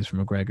of rise for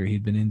McGregor.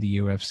 He'd been in the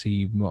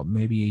UFC,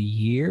 maybe a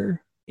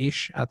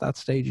year-ish at that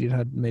stage. He'd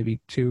had maybe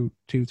 2,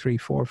 3,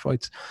 4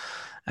 fights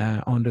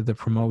under the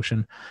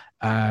promotion.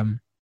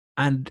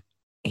 And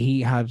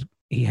he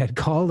had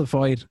called the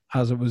fight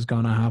as it was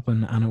going to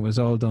happen, and it was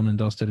all done and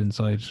dusted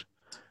inside.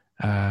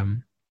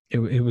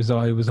 It was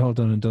all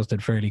done and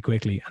dusted fairly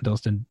quickly, and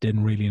Dustin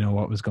didn't really know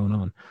what was going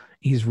on.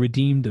 He's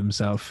redeemed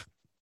himself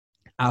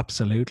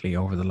absolutely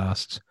over the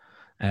last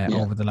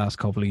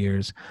couple of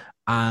years,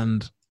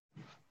 and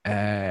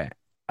I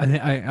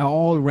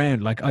all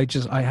around, like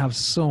I have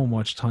so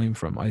much time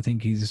for him. I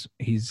think he's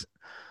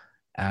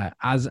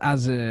as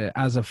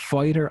a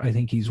fighter, I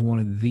think he's one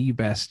of the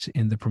best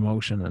in the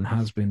promotion and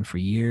has been for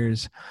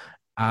years.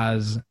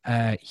 As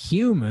a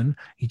human,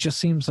 he just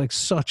seems like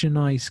such a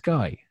nice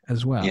guy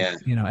as well. Yeah.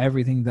 You know,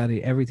 everything that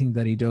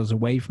he does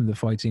away from the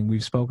fight scene.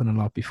 We've spoken a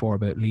lot before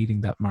about leading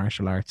that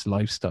martial arts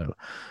lifestyle.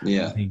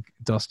 Yeah. I think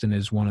Dustin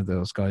is one of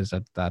those guys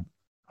that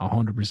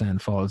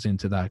 100% falls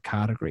into that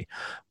category.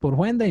 But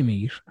when they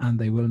meet, and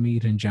they will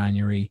meet in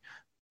January,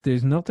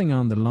 there's nothing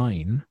on the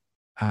line.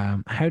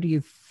 How do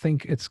you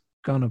think it's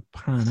going to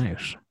pan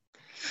out?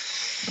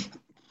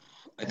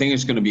 I think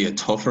it's going to be a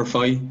tougher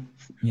fight.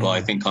 Yeah. But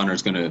I think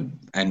Conor's going to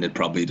end it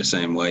probably the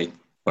same way,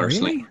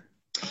 personally. Really?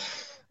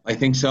 I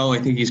think so. I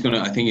think he's going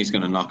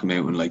to knock him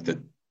out in like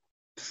the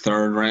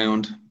third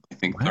round.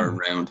 Third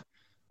round.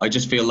 I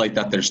just feel like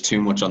that there's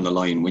too much on the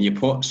line. When you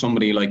put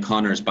somebody like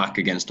Conor's back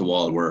against the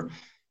wall where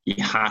he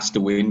has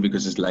to win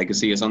because his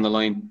legacy is on the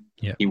line,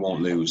 he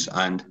won't lose.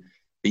 And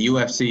the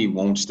UFC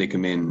won't stick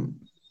him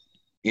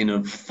in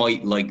a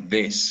fight like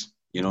this,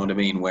 you know what I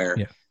mean, where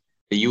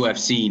the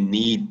UFC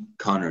need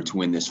Conor to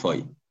win this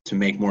fight to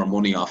make more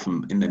money off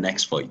him in the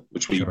next fight,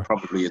 which will be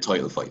probably a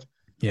title fight.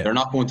 Yeah. They're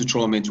not going to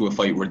throw him into a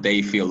fight where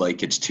they feel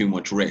like it's too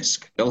much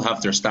risk. They'll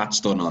have their stats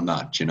done on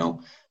that, you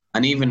know.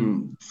 And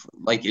even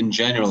like in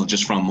general,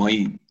 just from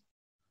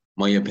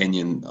my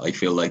opinion, I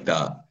feel like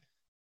that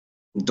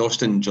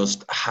Dustin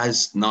just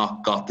has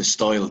not got the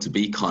style to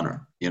beat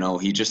Conor. You know,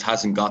 he just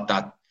hasn't got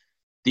that.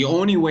 The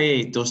only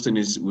way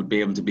Dustin would be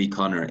able to beat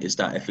Conor is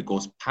that if it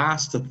goes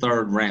past the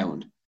third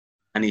round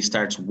and he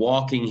starts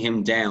walking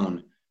him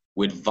down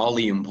with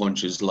volume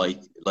punches like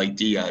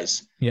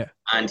Diaz,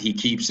 and he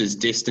keeps his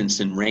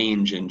distance and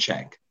range in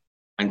check,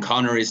 and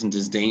Conor isn't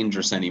as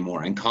dangerous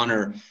anymore, and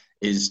Conor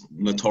is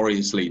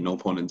notoriously, no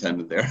pun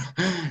intended there,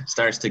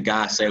 starts to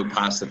gas out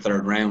past the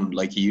third round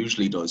like he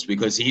usually does,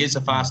 because he is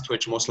a fast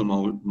twitch muscle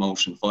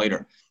motion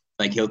fighter.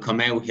 Like, he'll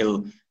come out,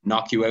 he'll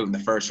knock you out in the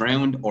first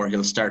round, or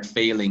he'll start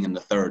failing in the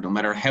third. No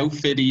matter how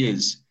fit he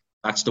is,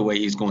 that's the way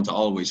he's going to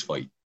always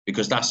fight,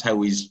 because that's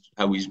how he's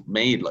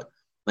made.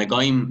 Like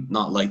I'm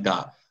not like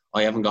that.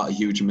 I haven't got a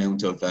huge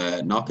amount of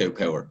knockout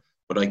power,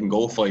 but I can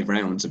go 5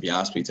 rounds if you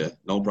ask me to,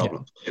 no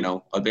problem. Yeah. You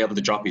know, I'll be able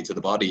to drop you to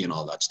the body and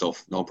all that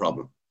stuff, no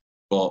problem.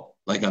 But,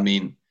 like, I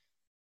mean,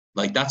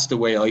 like, that's the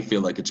way I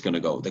feel like it's going to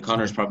go. The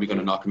Conor's probably going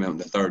to knock him out in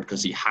the third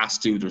because he has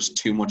to. There's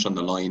too much on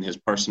the line. His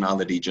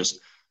personality just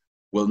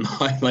will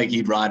not, like,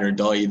 he'd rather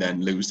die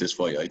than lose this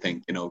fight, I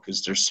think, you know,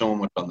 because there's so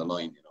much on the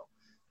line, you know.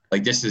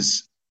 Like, this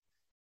is,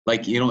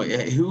 like, you know,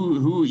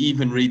 who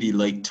even really,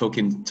 like, took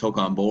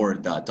on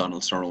board that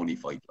Donald Cerrone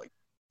fight? Like,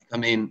 I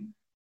mean,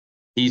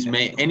 he's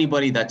made,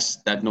 anybody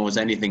that knows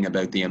anything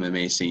about the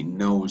MMA scene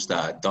knows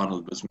that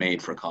Donald was made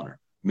for Conor,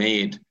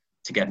 made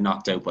to get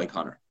knocked out by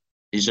Conor.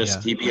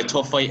 He'd be a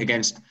tough fight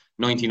against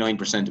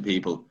 99% of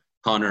people.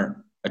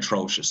 Conor,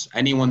 atrocious.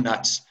 Anyone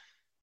that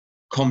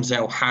comes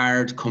out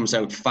hard, comes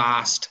out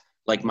fast,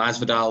 like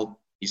Masvidal,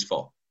 he's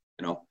full,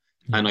 you know.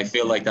 And I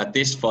feel like that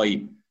this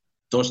fight,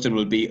 Dustin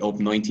will beat up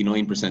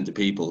 99% of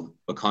people,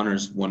 but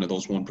Conor's one of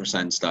those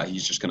 1% that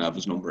he's just going to have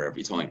his number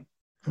every time.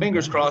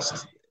 Fingers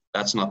crossed,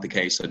 that's not the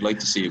case. I'd like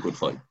to see a good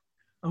fight.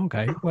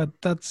 Okay, well,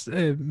 that's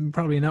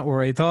probably not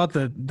where I thought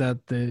that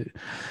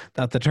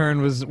the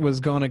turn was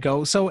going to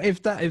go. So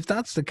if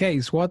that's the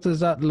case, what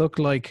does that look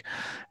like?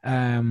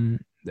 Not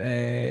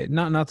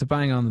to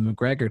bang on the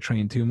McGregor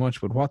train too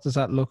much, but what does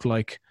that look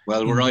like?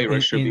 Well, we're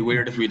Irish. It'd be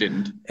weird if we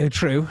didn't.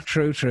 True.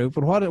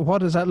 But what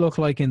does that look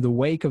like in the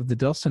wake of the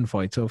Dustin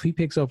fight? So if he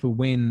picks up a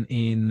win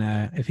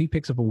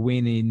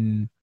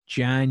in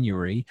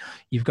January,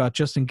 you've got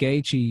Justin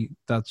Gaethje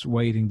that's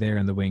waiting there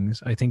in the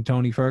wings. I think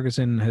Tony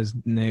Ferguson has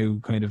now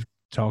kind of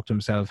talked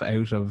himself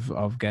out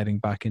of getting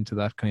back into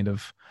that kind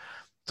of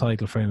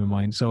title frame of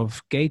mind. So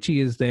if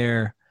Gaethje is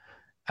there,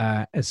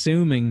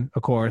 assuming,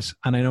 of course,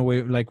 and I know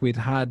we'd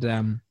had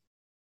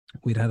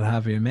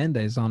Javier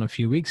Mendez on a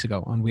few weeks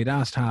ago, and we'd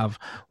asked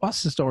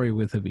what's the story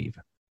with Khabib?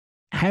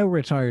 How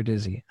retired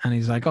is he? And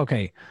he's like,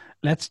 okay,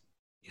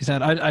 he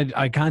said,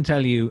 I can't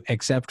tell you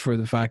except for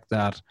the fact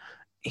that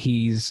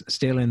he's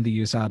still in the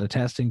USADA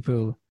testing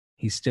pool.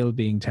 He's still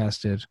being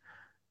tested.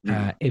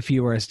 If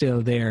you are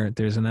still there,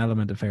 there's an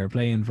element of fair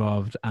play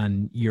involved,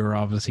 and you're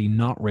obviously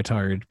not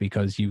retired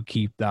because you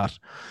keep that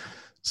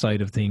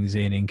side of things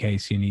in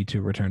case you need to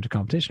return to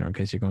competition, or in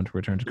case you're going to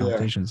return to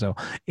competition. So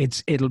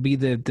it'll be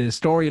the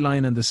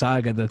storyline and the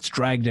saga that's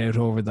dragged out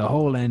over the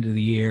whole end of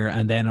the year,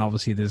 and then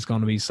obviously there's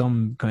going to be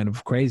some kind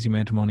of crazy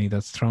amount of money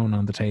that's thrown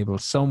on the table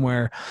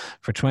somewhere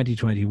for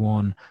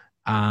 2021.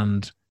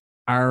 And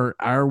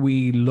are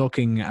we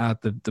looking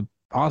at the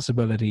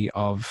possibility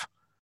of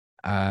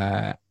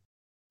McGregor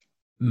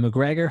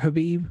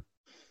Khabib,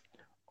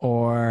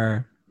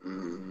 or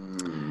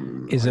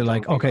is it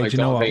like, okay, do you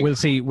know what? We'll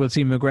see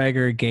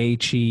McGregor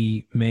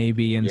Gaethje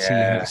maybe, and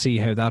see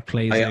how that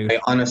plays out. I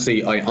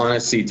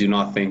honestly do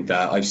not think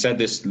that. I've said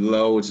this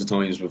loads of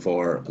times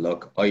before.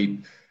 Look, I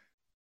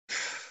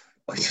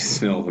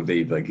just know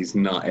Khabib, like, he's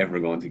not ever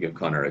going to give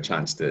Conor a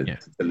chance to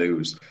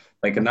lose.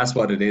 Like, and that's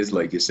what it is.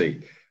 Like, you see,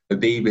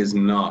 Khabib is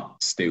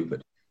not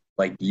stupid.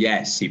 Like,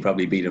 yes, he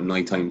probably beat him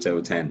 9 times out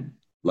of 10.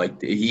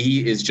 Like,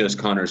 he is just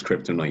Conor's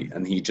kryptonite,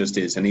 and he just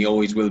is, and he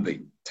always will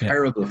be.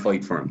 Terrible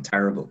fight for him,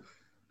 terrible.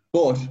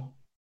 But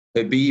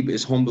Khabib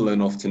is humble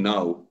enough to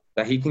know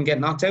that he can get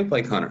knocked out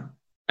by Conor.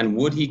 And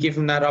would he give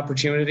him that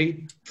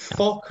opportunity?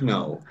 Fuck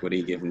no. Would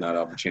he give him that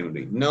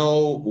opportunity?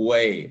 No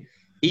way.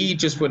 He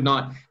just would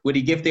not. Would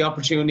he give the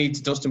opportunity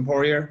to Dustin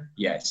Poirier?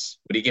 Yes.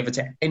 Would he give it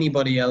to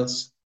anybody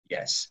else?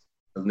 Yes.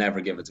 He'll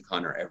never give it to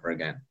Conor ever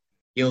again.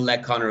 He'll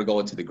let Conor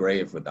go to the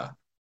grave with that.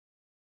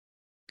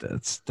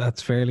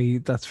 That's fairly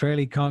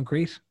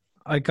concrete.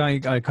 I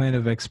kind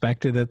of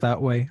expected it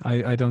that way.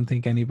 I don't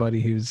think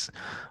anybody who's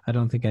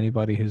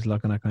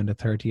looking at kind of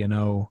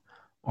 30-0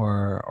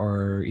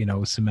 or you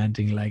know,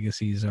 cementing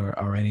legacies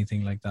or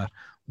anything like that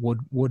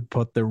would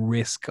put the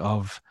risk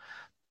of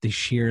the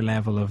sheer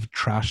level of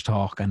trash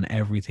talk and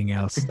everything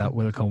else that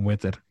will come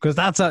with it, because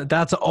that's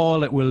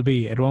all it will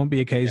be. It won't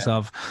be a case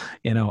of,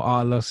 you know,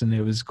 oh listen,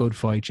 it was a good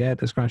fight,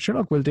 it's grand, sure,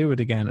 look, we'll do it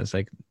again. It's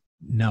like,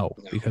 No,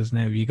 because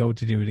now you go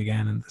to do it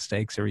again, and the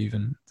stakes are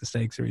even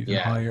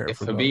higher. If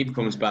Khabib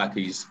comes back,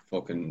 he's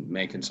fucking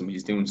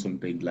he's doing some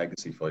big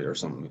legacy fight or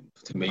something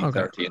to make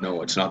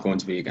 30-0. It's not going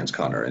to be against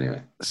Conor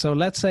anyway. So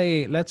let's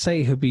say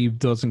Khabib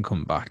doesn't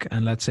come back,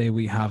 and let's say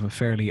we have a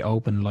fairly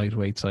open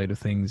lightweight side of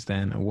things.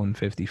 Then a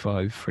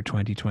 155 for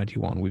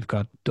 2021. We've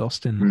got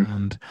Dustin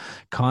and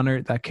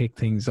Conor that kick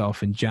things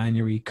off in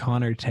January.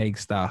 Conor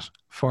takes that,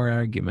 for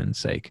argument's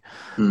sake.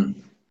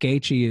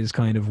 Gaethje is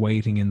kind of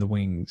waiting in the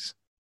wings.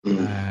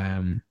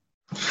 And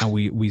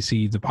we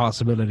see the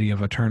possibility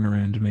of a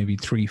turnaround maybe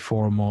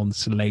 3-4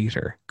 months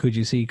later. Could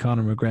you see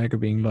Conor McGregor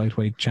being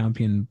lightweight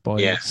champion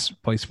by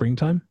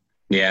springtime?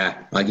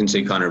 Yeah, I can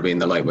see Conor being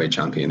the lightweight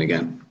champion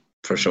again,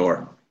 for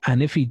sure.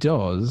 And if he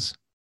does,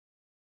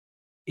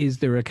 is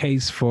there a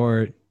case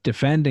for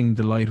defending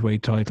the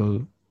lightweight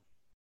title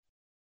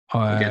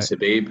against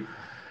Khabib?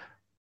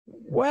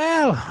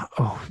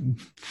 Well,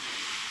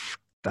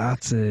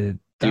 that's a...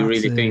 Do you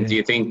really think? Do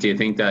you think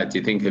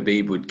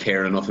Khabib would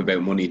care enough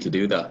about money to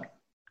do that?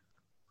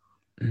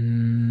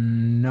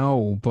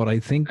 No, but I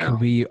think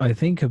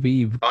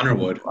Khabib. Conor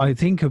would. I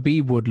think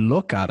Khabib would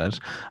look at it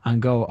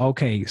and go,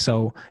 okay,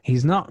 so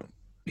he's not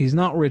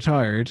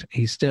retired.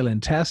 He's still in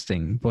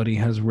testing, but he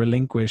has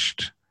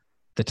relinquished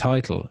the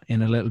title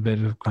in a little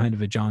bit of kind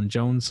of a John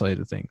Jones side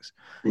of things.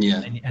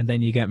 Yeah. And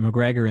then you get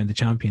McGregor in the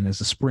champion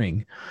as a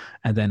spring,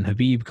 and then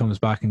Khabib comes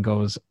back and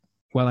goes,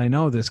 well, I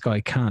know this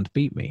guy can't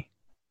beat me.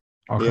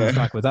 Or comes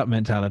back with that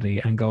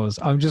mentality and goes,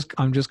 I'm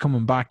just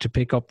coming back to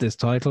pick up this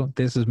title.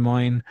 This is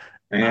mine.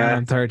 And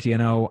I'm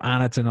 30-0,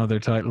 and it's another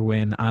title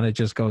win. And it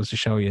just goes to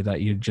show you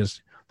that you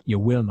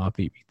will not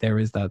beat me. There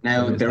is that.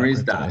 Now there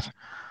is that.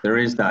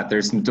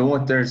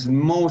 There's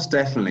most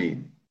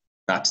definitely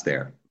that's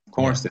there. Of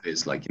course it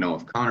is. Like,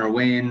 if Conor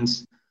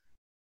wins,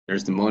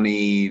 there's the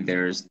money,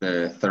 there's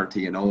the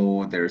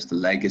 30-0, there's the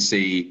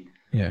legacy.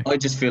 Yeah. I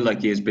just feel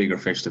like he has bigger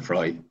fish to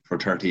fry for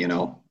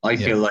 30-0. I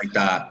feel like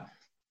that.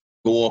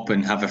 Go up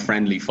and have a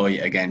friendly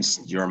fight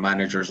against your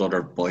manager's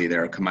other boy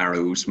there,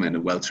 Kamaru Usman,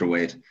 at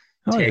welterweight.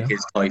 Take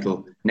his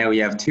title. Now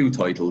you have 2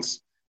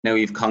 titles. Now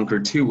you've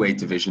conquered 2 weight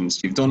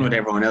divisions. You've done what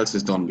everyone else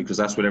has done, because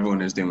that's what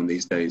everyone is doing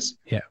these days.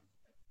 Yeah.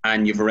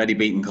 And you've already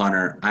beaten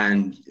Conor.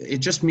 And it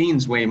just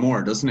means way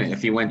more, doesn't it?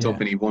 If he went up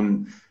and he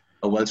won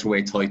a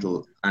welterweight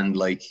title and,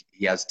 like,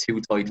 he has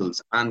 2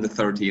 titles and the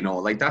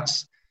 30-0, like,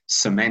 that's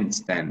cement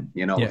then.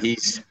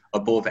 He's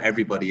above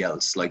everybody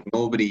else. Like,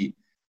 nobody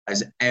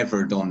has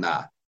ever done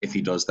that. If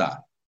he does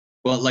that,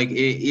 well, like,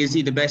 is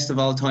he the best of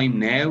all time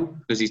now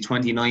because he's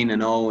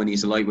 29-0 and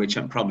he's a lightweight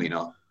champ? Probably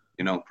not.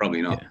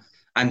 Probably not. Yeah.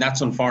 And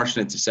that's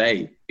unfortunate to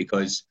say,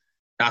 because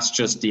that's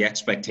just the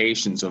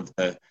expectations of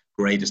the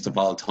greatest of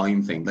all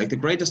time thing. Like, the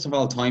greatest of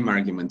all time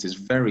argument is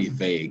very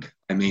vague.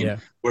 I mean,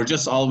 we're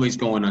just always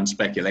going on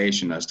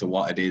speculation as to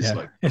what it is. Yeah.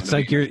 Like, it's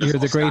like you're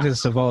the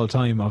greatest of all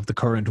time of the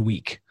current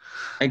week.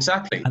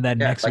 Exactly. And then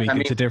next week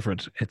it's a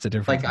different.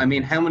 Like, I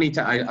mean, how many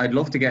times? I'd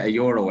love to get a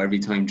euro every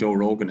time Joe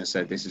Rogan has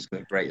said this is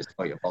the greatest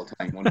fight of all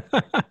time. One of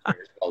the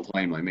greatest of all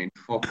time. I mean,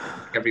 fuck,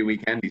 every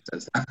weekend he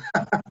says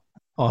that.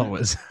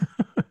 Always.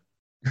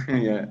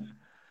 Yeah.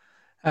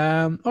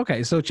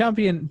 Okay, so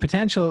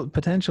potential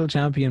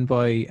champion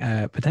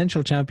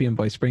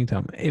by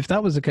springtime. If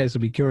that was the case,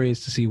 I'd be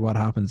curious to see what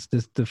happens.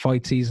 The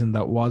fight season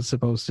that was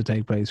supposed to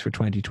take place for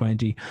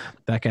 2020,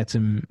 that gets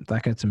him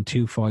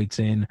 2 fights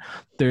in.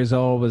 There's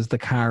always the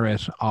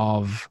carrot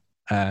of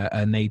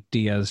a Nate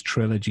Diaz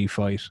trilogy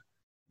fight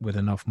with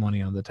enough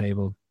money on the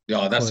table.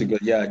 Yeah, that's a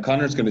good. Yeah,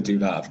 Conor's going to do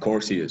that. Of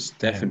course he is.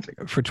 Definitely.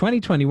 For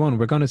 2021,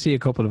 we're going to see a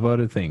couple of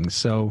other things.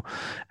 So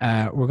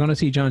we're going to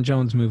see John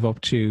Jones move up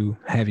to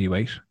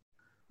heavyweight.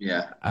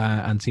 Yeah.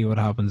 And see what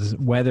happens.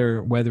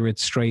 Whether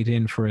it's straight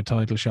in for a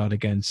title shot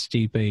against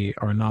Stipe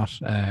or not,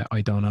 I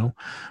don't know.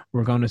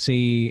 We're going to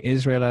see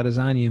Israel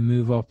Adesanya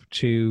move up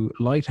to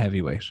light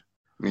heavyweight.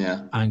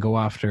 Yeah. And go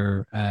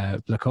after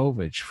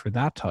Blachowicz for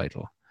that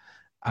title.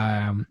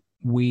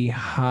 We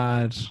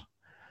had...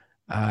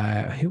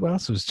 who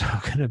else was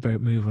talking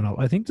about moving up?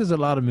 I think there's a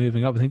lot of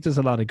moving up. I think there's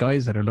a lot of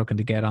guys that are looking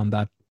to get on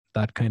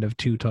that kind of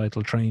 2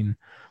 title train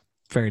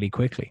fairly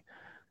quickly,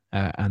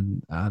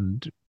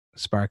 and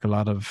spark a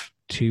lot of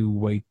 2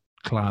 weight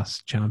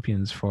class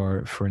champions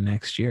for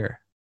next year.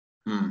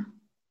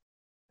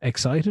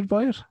 Excited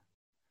by it?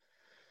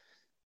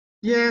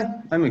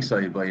 Yeah, I'm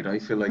excited by it. I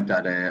feel like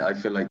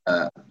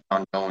that.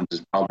 John Jones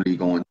is probably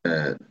going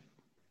to.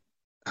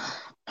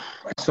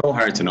 It's so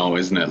hard to know,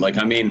 isn't it? Like,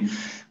 I mean,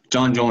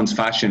 John Jones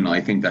fashion,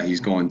 I think that he's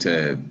going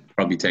to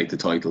probably take the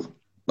title.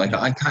 Like,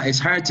 it's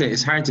hard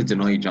to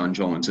deny John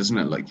Jones, isn't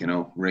it? Like,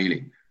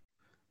 really.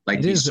 Like,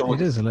 it is a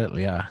little,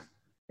 yeah.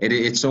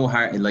 It's so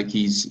hard. Like,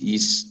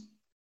 he's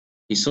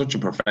such a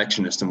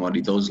perfectionist in what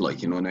he does.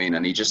 Like, you know what I mean?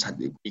 And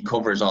he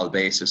covers all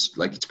bases.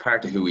 Like, it's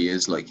part of who he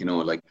is. Like,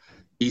 like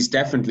he's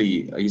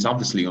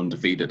obviously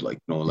undefeated. Like,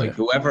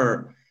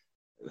 whoever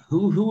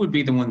who would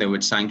be the one that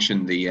would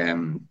sanction the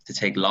to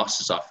take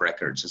losses off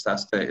records? Is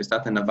that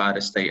the Nevada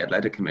State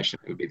Athletic Commission?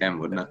 It would be them,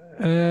 wouldn't it?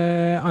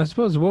 I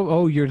suppose.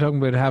 Oh, you're talking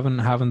about having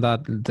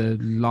that the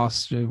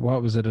loss.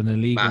 What was it? An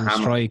illegal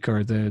strike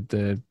or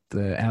the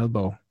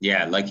elbow?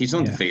 Yeah, like he's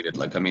undefeated.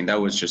 Yeah. Like I mean, he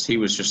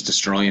was just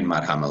destroying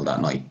Matt Hamill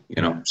that night.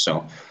 You know,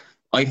 so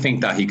I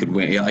think that he could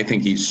win. I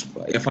think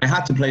if I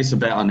had to place a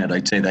bet on it,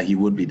 I'd say that he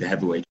would be the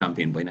heavyweight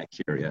champion by next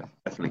year. Yeah,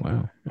 definitely.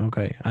 Wow.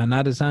 Okay. And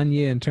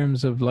Adesanya in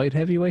terms of light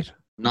heavyweight?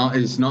 Not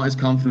as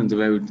confident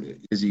about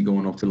is he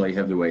going up to light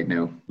heavyweight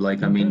now.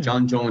 Like, I mean,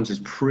 John Jones is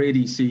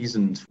pretty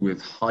seasoned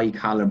with high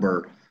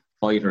caliber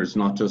fighters,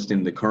 not just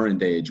in the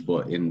current age,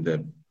 but in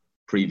the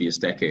previous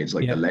decades,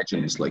 like the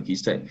legends. Like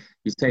he's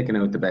taken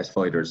out the best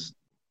fighters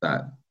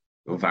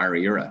of our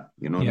era,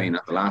 you know what I mean,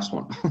 at the last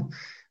one.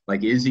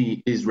 Like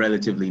Izzy is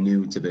relatively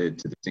new to the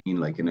scene,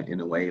 like in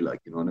a way,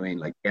 like, you know what I mean?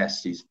 Like,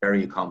 yes, he's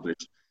very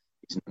accomplished.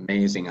 He's an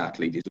amazing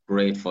athlete. He's a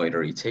great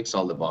fighter. He ticks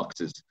all the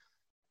boxes.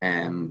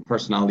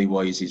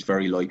 Personality-wise, he's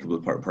very likable.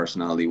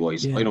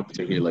 Personality-wise, I don't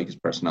particularly like his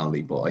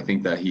personality, but I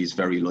think that he's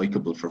very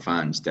likable for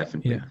fans,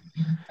 definitely.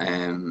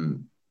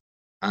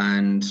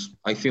 And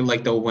I feel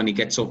like though when he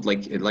gets up,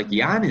 like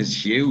Jan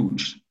is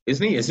huge,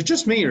 isn't he? Is it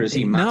just me or is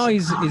he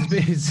massive? No,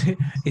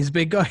 he's a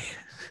big guy.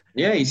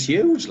 Yeah, he's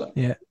huge. Like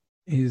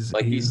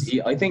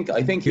I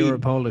think pure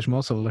Polish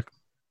muscle. Like.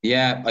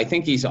 Yeah, I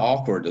think he's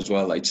awkward as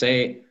well. I'd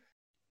say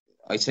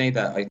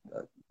that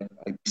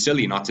I'd be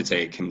silly not to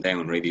take him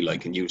down really,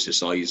 like, and use his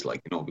size,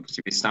 like, you know, because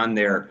if you stand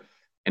there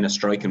in a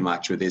striking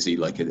match with Izzy,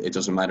 like it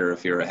doesn't matter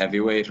if you're a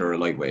heavyweight or a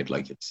lightweight,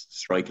 like it's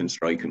striking,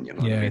 you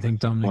know. Yeah, I think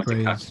Dominic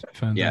Reyes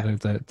found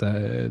that out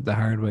the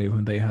hard way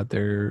when they had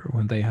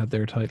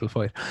their title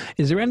fight.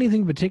 Is there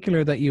anything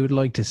particular that you would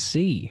like to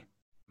see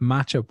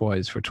matchup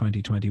wise for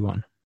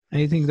 2021?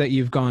 Anything that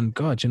you've gone,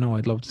 God, you know,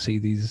 I'd love to see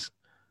these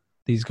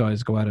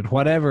guys go at it.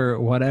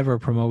 Whatever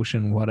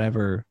promotion,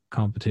 whatever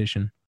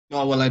competition.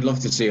 Oh well, I'd love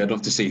to see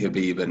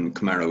Khabib and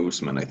Kamaru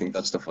Usman. I think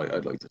that's the fight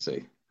I'd like to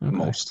see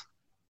most.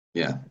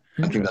 Yeah,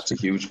 I think that's a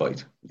huge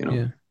fight, you know.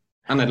 Yeah.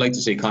 And I'd like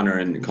to see Conor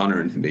and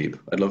Khabib.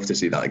 I'd love to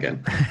see that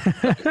again.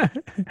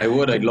 I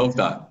would. I'd love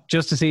that.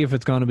 Just to see if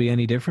it's going to be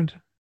any different.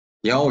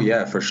 Yeah, oh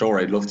yeah, for sure.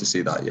 I'd love to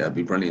see that. Yeah, it'd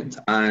be brilliant.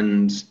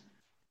 And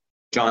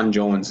John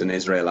Jones and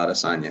Israel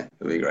Adesanya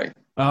would be great.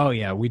 Oh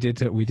yeah, we did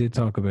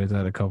talk about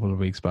that a couple of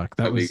weeks back.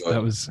 That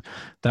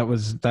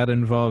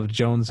involved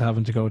Jones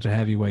having to go to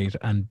heavyweight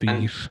and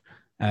beat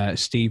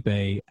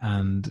Stipe,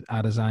 and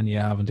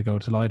Adesanya having to go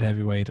to light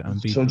heavyweight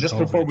and beat. So just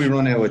before we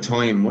run out of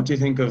time, what do you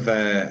think of?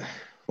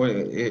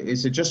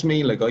 Is it just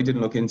me? Like, I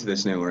didn't look into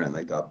this now or anything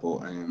like that, but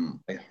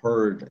I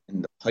heard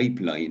in the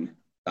pipeline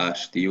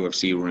that the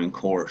UFC were in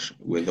court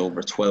with over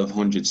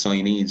 1,200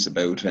 signees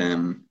about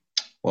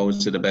what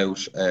was it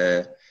about?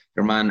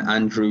 Your man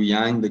Andrew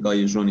Yang, the guy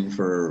who's running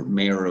for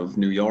mayor of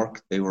New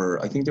York,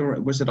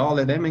 was it all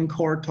of them in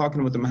court talking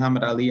about the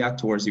Muhammad Ali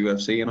Act towards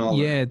UFC and all?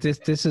 Yeah,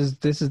 this is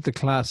the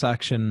class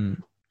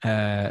action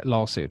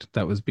lawsuit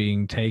that was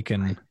being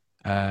taken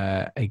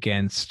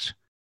against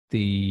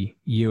the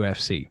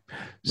UFC.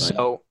 Right.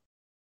 So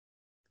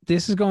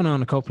this is going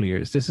on a couple of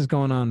years. This is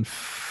going on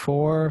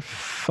 4,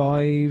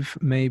 5,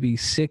 maybe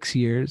 6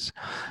 years.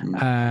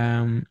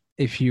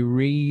 If you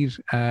read,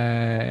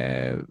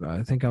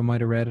 I think I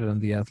might have read it on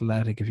The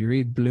Athletic. If you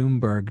read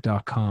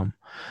Bloomberg.com,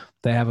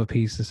 they have a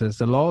piece that says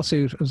the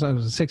lawsuit, it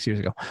was 6 years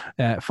ago,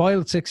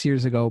 filed 6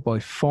 years ago by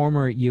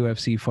former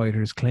UFC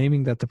fighters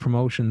claiming that the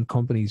promotion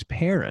company's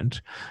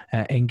parent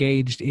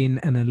engaged in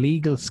an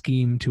illegal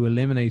scheme to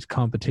eliminate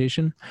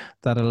competition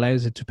that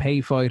allows it to pay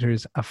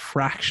fighters a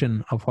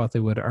fraction of what they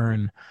would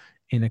earn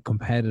in a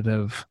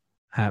competitive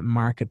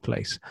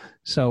marketplace.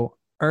 So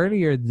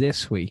earlier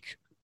this week,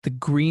 the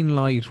green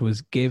light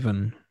was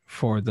given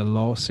for the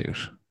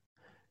lawsuit.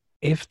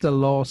 If the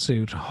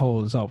lawsuit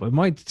holds up, it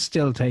might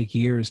still take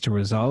years to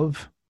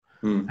resolve.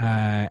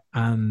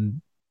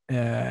 And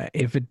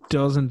if it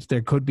doesn't,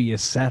 there could be a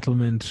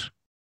settlement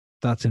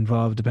that's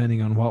involved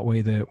depending on what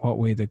way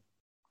the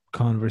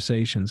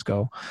conversations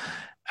go.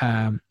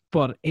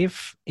 But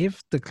if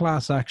the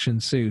class action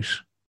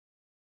suit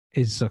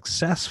is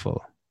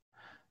successful,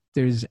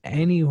 there's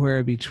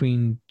anywhere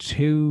between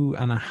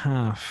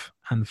 2.5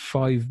 and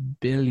 $5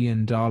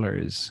 billion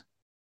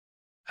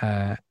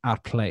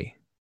at play.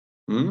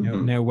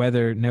 Mm-hmm. Now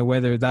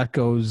whether that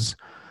goes,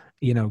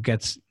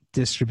 gets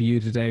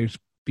distributed out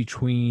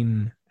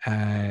between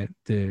the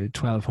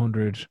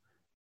 1,200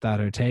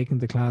 that are taking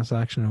the class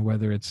action, or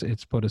whether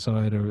it's put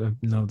aside, or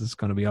there's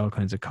going to be all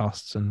kinds of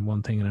costs and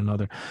one thing and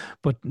another.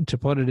 But to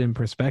put it in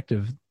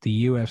perspective,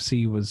 the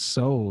UFC was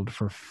sold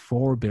for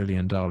 $4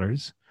 billion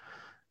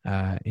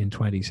in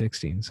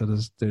 2016. So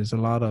there's a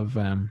lot of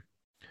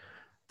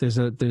there's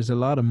a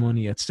lot of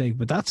money at stake,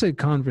 but that's a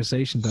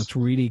conversation that's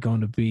really going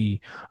to be,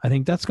 I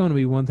think that's going to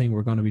be one thing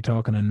we're going to be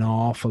talking an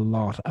awful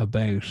lot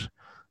about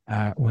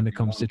when it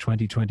comes to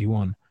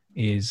 2021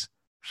 is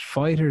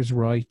fighters'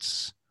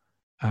 rights,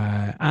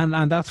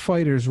 and that's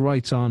fighters'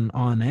 rights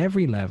on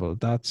every level.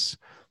 That's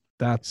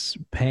that's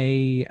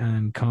pay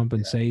and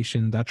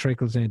compensation that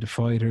trickles into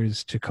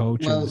fighters, to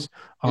coaches,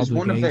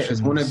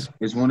 obligations.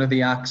 Is one of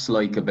the acts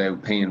like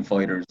about paying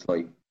fighters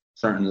like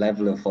certain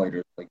level of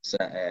fighters like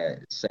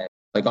set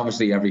like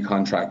obviously every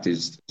contract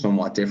is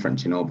somewhat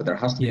different, but there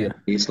has to be a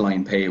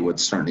baseline pay with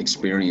certain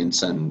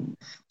experience and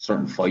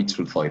certain fights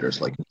with fighters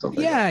like stuff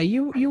like that.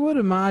 You would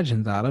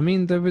imagine that. I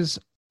mean,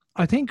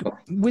 I think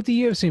with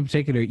the UFC in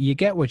particular, you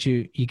get what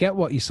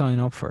you sign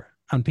up for,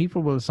 and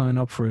people will sign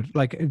up for it.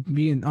 Like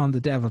being on the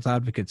devil's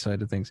advocate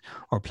side of things,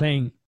 or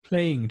playing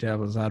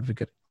devil's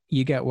advocate,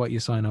 you get what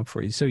you sign up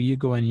for. So you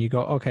go in and you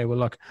go, okay, well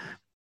look,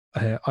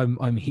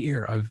 I'm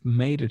here. I've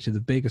made it to the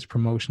biggest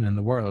promotion in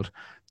the world.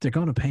 They're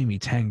going to pay me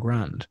 10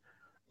 grand.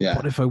 Yeah.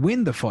 But if I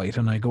win the fight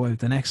and I go out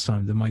the next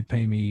time, they might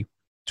pay me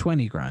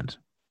 20 grand.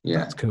 Yeah.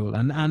 That's cool.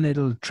 And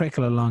it'll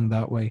trickle along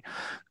that way.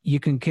 You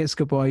can kiss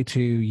goodbye to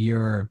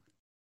your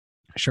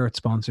shirt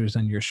sponsors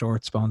and your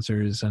short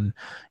sponsors and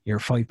your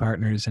fight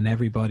partners and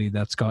everybody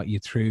that's got you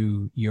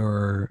through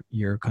your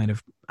kind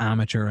of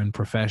amateur and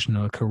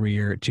professional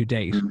career to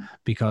date,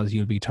 because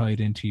you'll be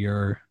tied into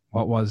your,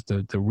 what was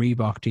the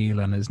Reebok deal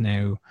and is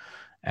now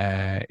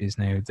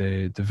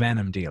the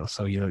Venom deal.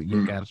 So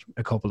you'll get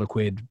a couple of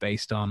quid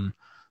based on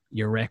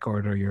your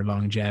record or your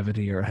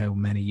longevity or how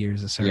many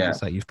years of service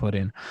that you've put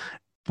in.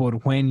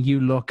 But when you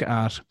look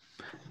at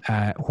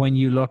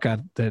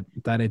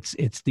that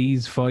it's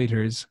these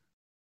fighters,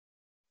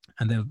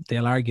 and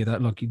they'll argue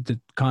that, look, the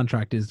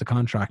contract is the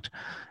contract.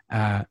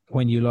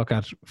 When you look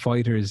at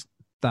fighters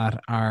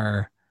that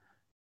are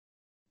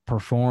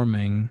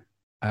performing,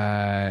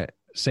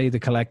 say the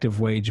collective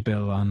wage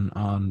bill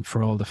on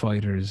for all the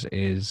fighters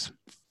is,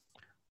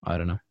 I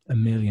don't know,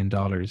 $1 million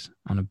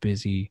on a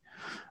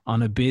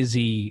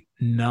busy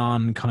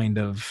non kind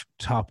of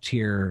top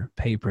tier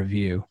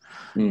pay-per-view.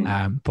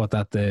 But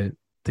that the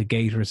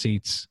gate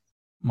receipts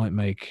might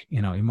make,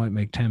 you might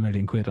make 10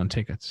 million quid on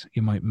tickets.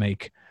 You might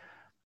make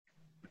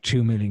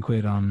 2 million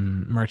quid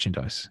on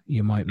merchandise.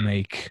 You might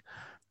make,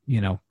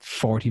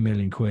 40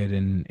 million quid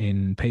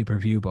in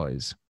pay-per-view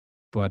buys.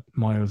 But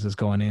Miles is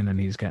going in and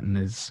he's getting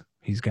his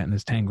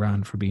 10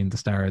 grand for being the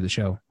star of the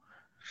show.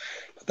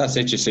 That's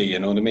it, you see, you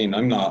know what I mean?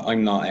 I'm not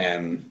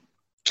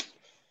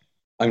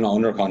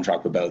under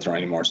contract with Bellator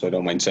anymore, so I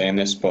don't mind saying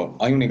this, but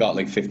I only got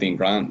like 15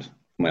 grand for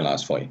my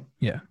last fight.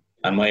 Yeah.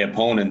 And my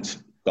opponent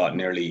got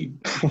nearly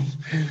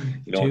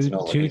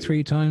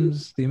three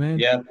times the amount.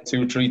 Yeah,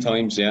 2 or 3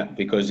 times,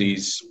 because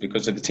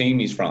of the team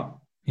he's from.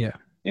 Yeah.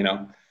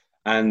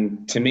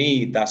 And to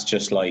me that's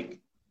just like,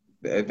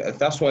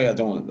 that's why I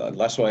don't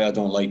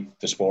like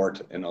the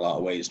sport in a lot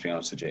of ways, to be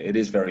honest with you. It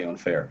is very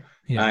unfair.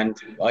 Yeah. And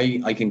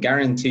I can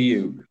guarantee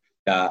you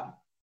that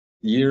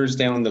years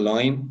down the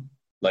line,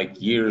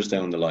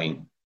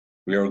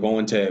 we're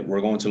going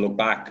to look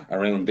back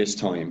around this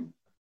time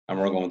and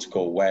we're going to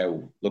go,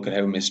 wow, look at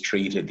how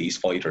mistreated these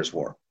fighters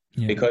were.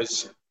 Yeah.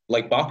 Because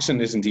like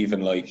boxing isn't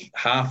even like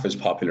half as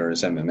popular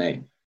as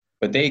MMA,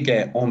 but they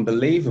get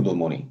unbelievable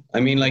money. I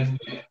mean, like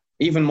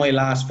even my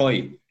last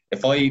fight,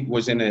 if I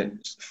was in a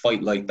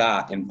fight like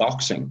that in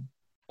boxing,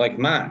 like,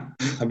 man,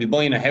 I'd be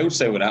buying a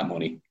house out with that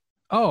money.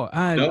 Oh,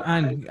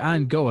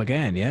 and go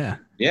again, yeah.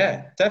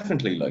 Yeah,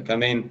 definitely. Like, I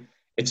mean,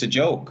 it's a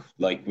joke,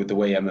 like, with the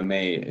way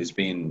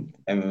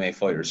MMA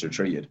fighters are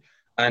treated.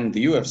 And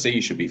the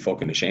UFC should be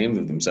fucking ashamed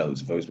of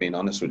themselves, if I was being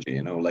honest with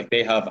you, Like,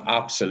 they have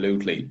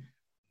absolutely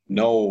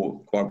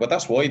no... But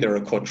that's why they're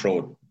a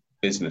cutthroat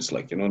business,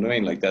 like, you know what I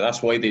mean? Like,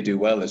 that's why they do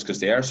well, is because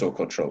they are so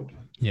cutthroat.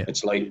 Yeah.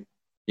 It's like,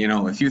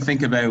 if you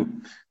think about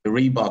the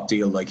Reebok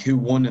deal, like, who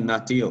won in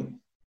that deal?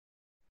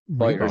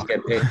 Fighters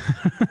get paid.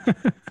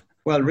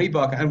 Well,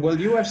 Reebok, and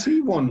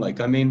UFC won.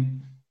 Like, I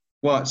mean,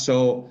 what?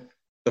 So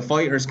the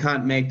fighters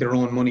can't make their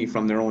own money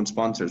from their own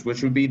sponsors,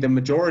 which would be the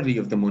majority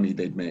of the money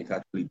they'd make,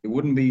 actually. It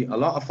wouldn't be... A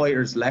lot of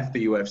fighters left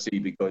the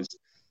UFC because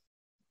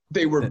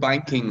they were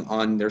banking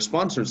on their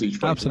sponsors each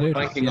fight. Absolutely.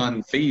 Banking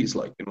on fees,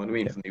 like, you know what I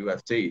mean, from the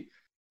UFC.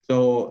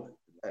 So,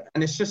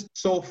 and it's just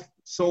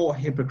so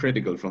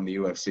hypocritical from the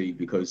UFC,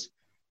 because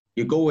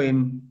you go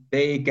in,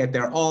 they get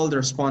all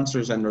their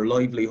sponsors and their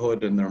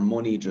livelihood and their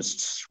money just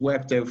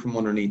swept out from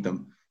underneath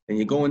them. And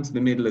you go into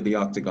the middle of the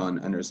octagon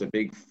and there's a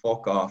big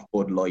fuck off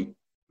Bud Light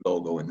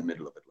logo in the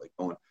middle of it, like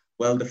going,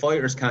 well, the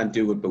fighters can't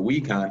do it, but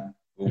we can.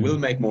 We'll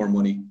make more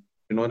money.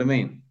 You know what I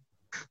mean?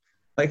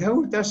 Like,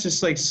 how that's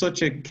just like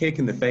such a kick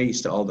in the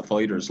face to all the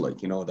fighters, like,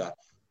 that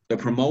the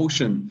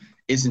promotion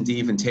isn't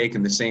even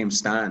taking the same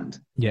stand.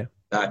 Yeah.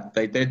 That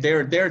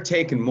they're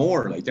taking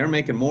more, like they're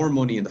making more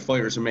money and the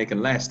fighters are making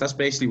less. That's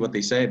basically what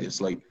they said. It's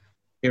like,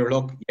 here,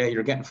 look,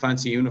 you're getting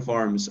fancy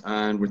uniforms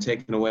and we're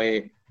taking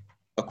away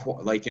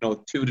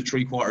 2 to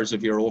 3 quarters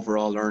of your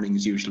overall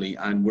earnings usually,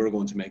 and we're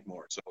going to make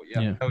more. So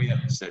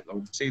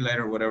see you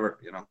later, whatever.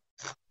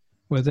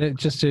 Well,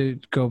 just to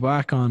go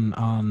back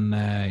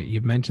on you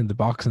mentioned the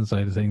boxing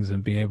side of things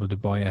and be able to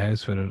buy a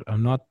house with it.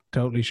 I'm not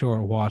totally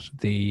sure what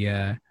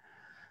the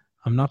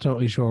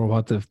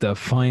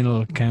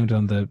final count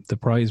on the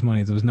prize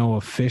money. There was no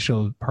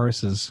official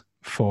purses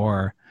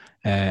for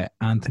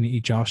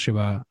Anthony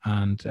Joshua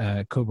and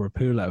Kubrat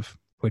Pulev,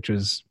 which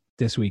was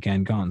this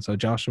weekend gone. So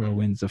Joshua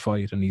wins the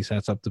fight and he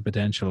sets up the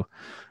potential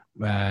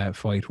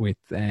fight with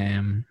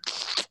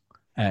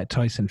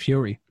Tyson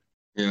Fury.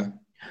 Yeah.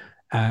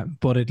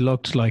 But it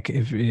looked like,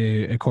 if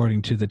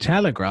according to the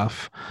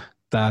Telegraph,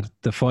 that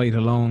the fight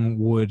alone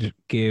would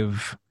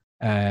give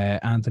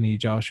Anthony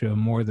Joshua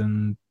more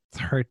than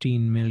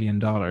 $13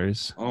 million.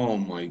 Oh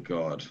my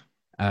God.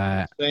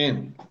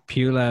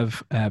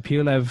 Pulev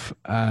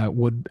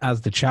would,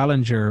 as the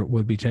challenger,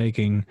 would be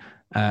taking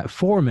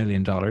 $4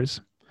 million.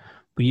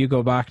 But you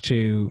go back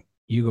to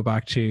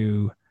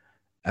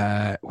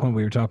when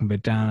we were talking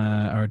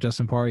about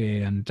Dustin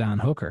Poirier and Dan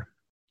Hooker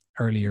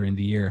earlier in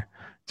the year,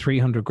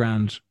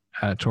 $300,000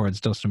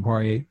 towards Dustin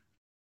Poirier,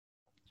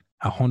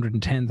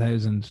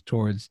 $110,000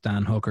 towards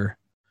Dan Hooker.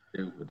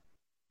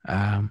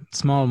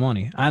 Small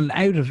money, and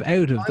out of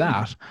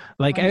that,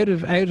 like out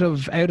of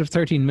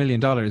 $13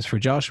 million for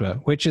Joshua,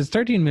 which is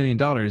 $13 million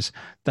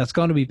that's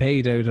going to be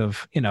paid out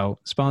of, you know,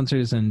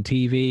 sponsors and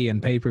TV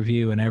and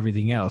pay-per-view and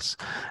everything else.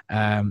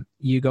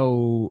 You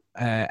go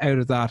out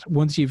of that,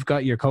 once you've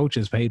got your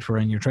coaches paid for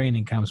and your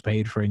training camps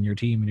paid for and your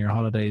team and your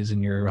holidays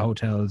and your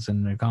hotels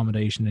and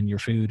accommodation and your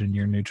food and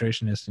your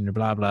nutritionist and your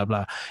blah blah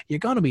blah, you're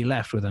going to be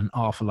left with an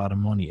awful lot of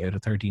money out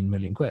of 13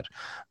 million quid.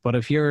 But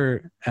if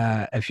you're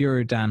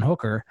Dan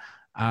Hooker,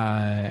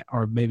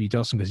 or maybe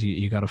Dustin, because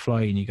you got to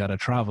fly and you got to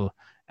travel,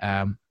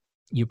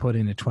 you put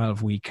in a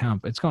 12-week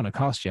camp, it's going to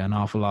cost you an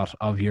awful lot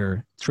of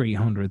your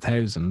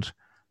 300,000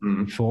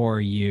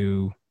 before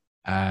you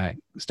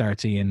start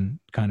seeing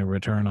kind of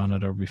return on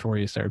it, or before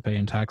you start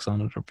paying tax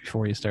on it, or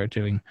before you start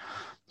doing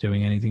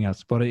anything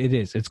else. But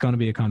it's going to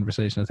be a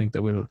conversation, I think,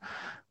 that we'll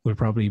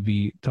probably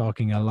be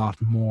talking a lot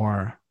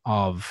more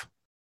of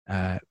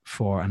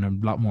for, and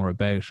a lot more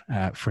about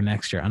for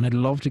next year. And I'd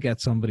love to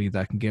get somebody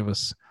that can give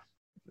us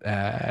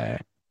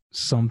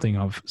something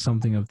of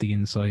the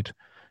inside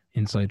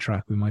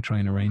track. We might try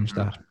and arrange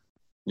that.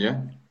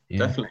 Yeah.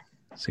 Definitely.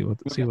 See what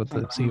the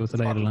lay of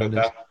the land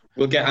is.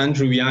 We'll get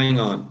Andrew Yang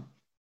on.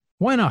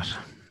 Why not?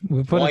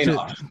 We'll put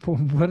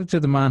it to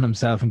the man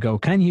himself and go,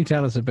 can you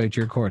tell us about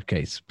your court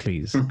case,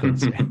 please?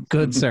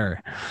 Good sir.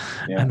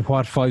 Yeah. And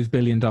what $5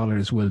 billion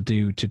will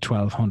do to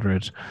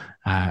 1,200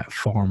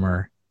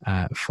 former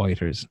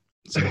fighters.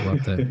 See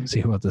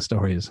what the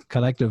story is.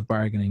 Collective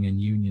bargaining and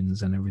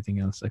unions and everything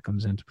else that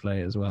comes into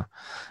play as well.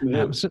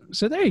 Yeah.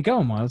 So there you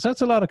go, Miles.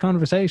 That's a lot of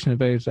conversation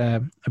about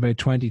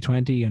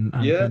 2020 and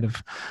kind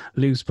of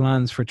loose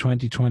plans for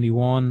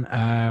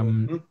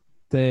 2021.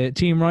 The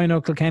Team Rhino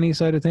Kilkenny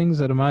side of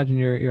things, I'd imagine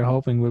you're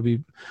hoping will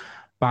be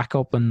back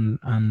up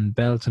and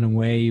belting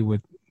away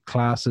with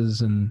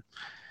classes and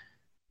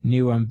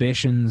new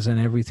ambitions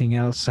and everything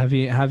else. Have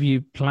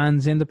you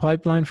plans in the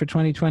pipeline for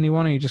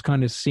 2021? Or are you just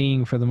kind of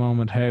seeing for the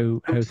moment how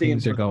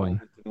things are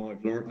going? You know,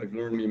 I've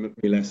learned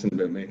my lesson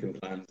about making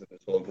plans in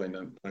this whole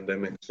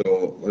pandemic.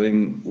 So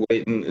I'm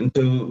waiting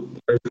until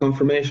there's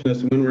confirmation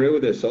as to when we're out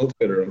of this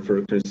altogether and for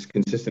a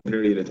consistent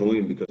period of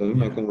time, because I'm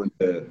not going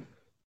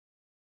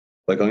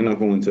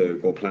to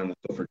go plan the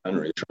stuff for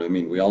January. I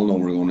mean, we all know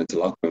we're going into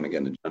lockdown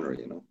again in January,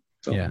 you know.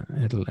 So. Yeah,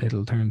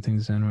 it'll turn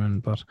things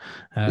around, but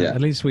at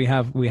least we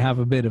have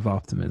a bit of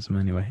optimism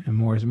anyway, and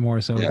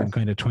more so than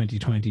kind of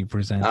 2020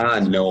 presents.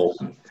 No,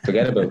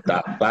 forget about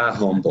that. Bah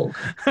humbug.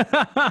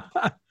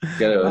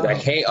 Forget about I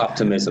hate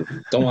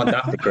optimism. Don't want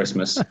that for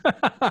Christmas.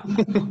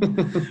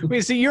 We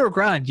see you're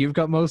grand. You've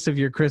got most of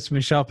your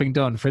Christmas shopping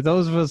done. For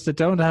those of us that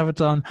don't have it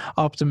done,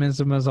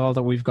 optimism is all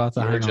that we've got to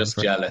hang on. You're just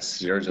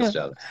jealous. You're just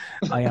jealous.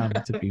 I am,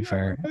 to be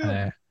fair.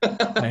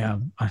 I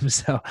am. I'm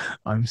so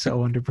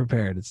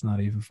underprepared. It's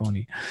not even funny.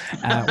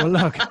 Well,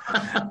 look,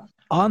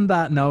 on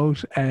that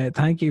note,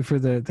 thank you for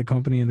the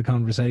company and the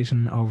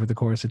conversation over the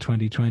course of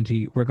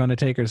 2020. We're going to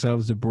take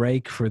ourselves a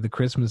break for the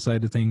Christmas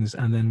side of things,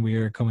 and then we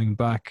are coming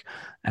back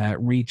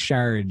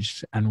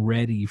recharged and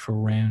ready for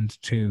round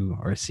 2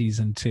 or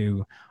season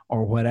 2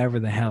 or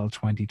whatever the hell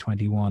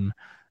 2021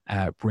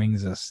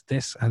 brings us.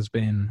 This has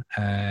been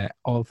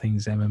All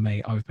Things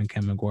MMA. I've been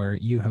Ken McGuire.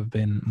 You have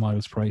been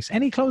Miles Price.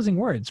 Any closing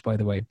words, by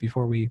the way,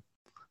 before we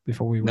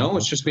No,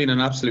 it's just been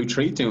an absolute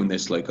treat doing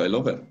this. Like, I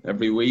love it.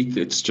 Every week,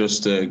 it's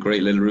just a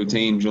great little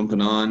routine, jumping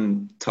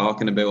on,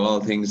 talking about all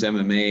things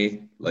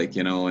MMA, like,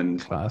 you know, and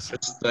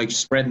just like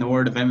spreading the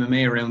word of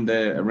MMA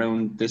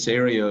around this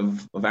area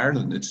of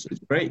Ireland. It's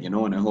great, you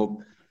know, and I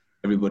hope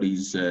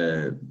everybody's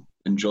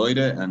enjoyed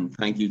it, and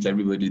thank you to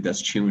everybody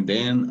that's tuned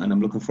in, and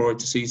I'm looking forward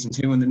to season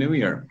 2 in the new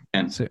year.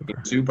 And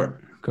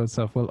super good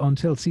stuff. Well,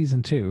 until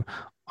season 2,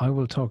 I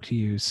will talk to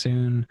you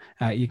soon.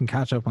 You can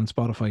catch up on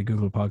Spotify,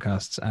 Google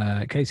Podcasts,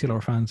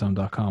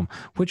 KCLRFanzone.com,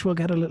 which will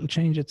get a little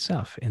change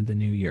itself in the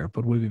new year,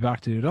 but we'll be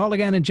back to do it all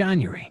again in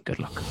January. Good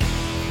luck.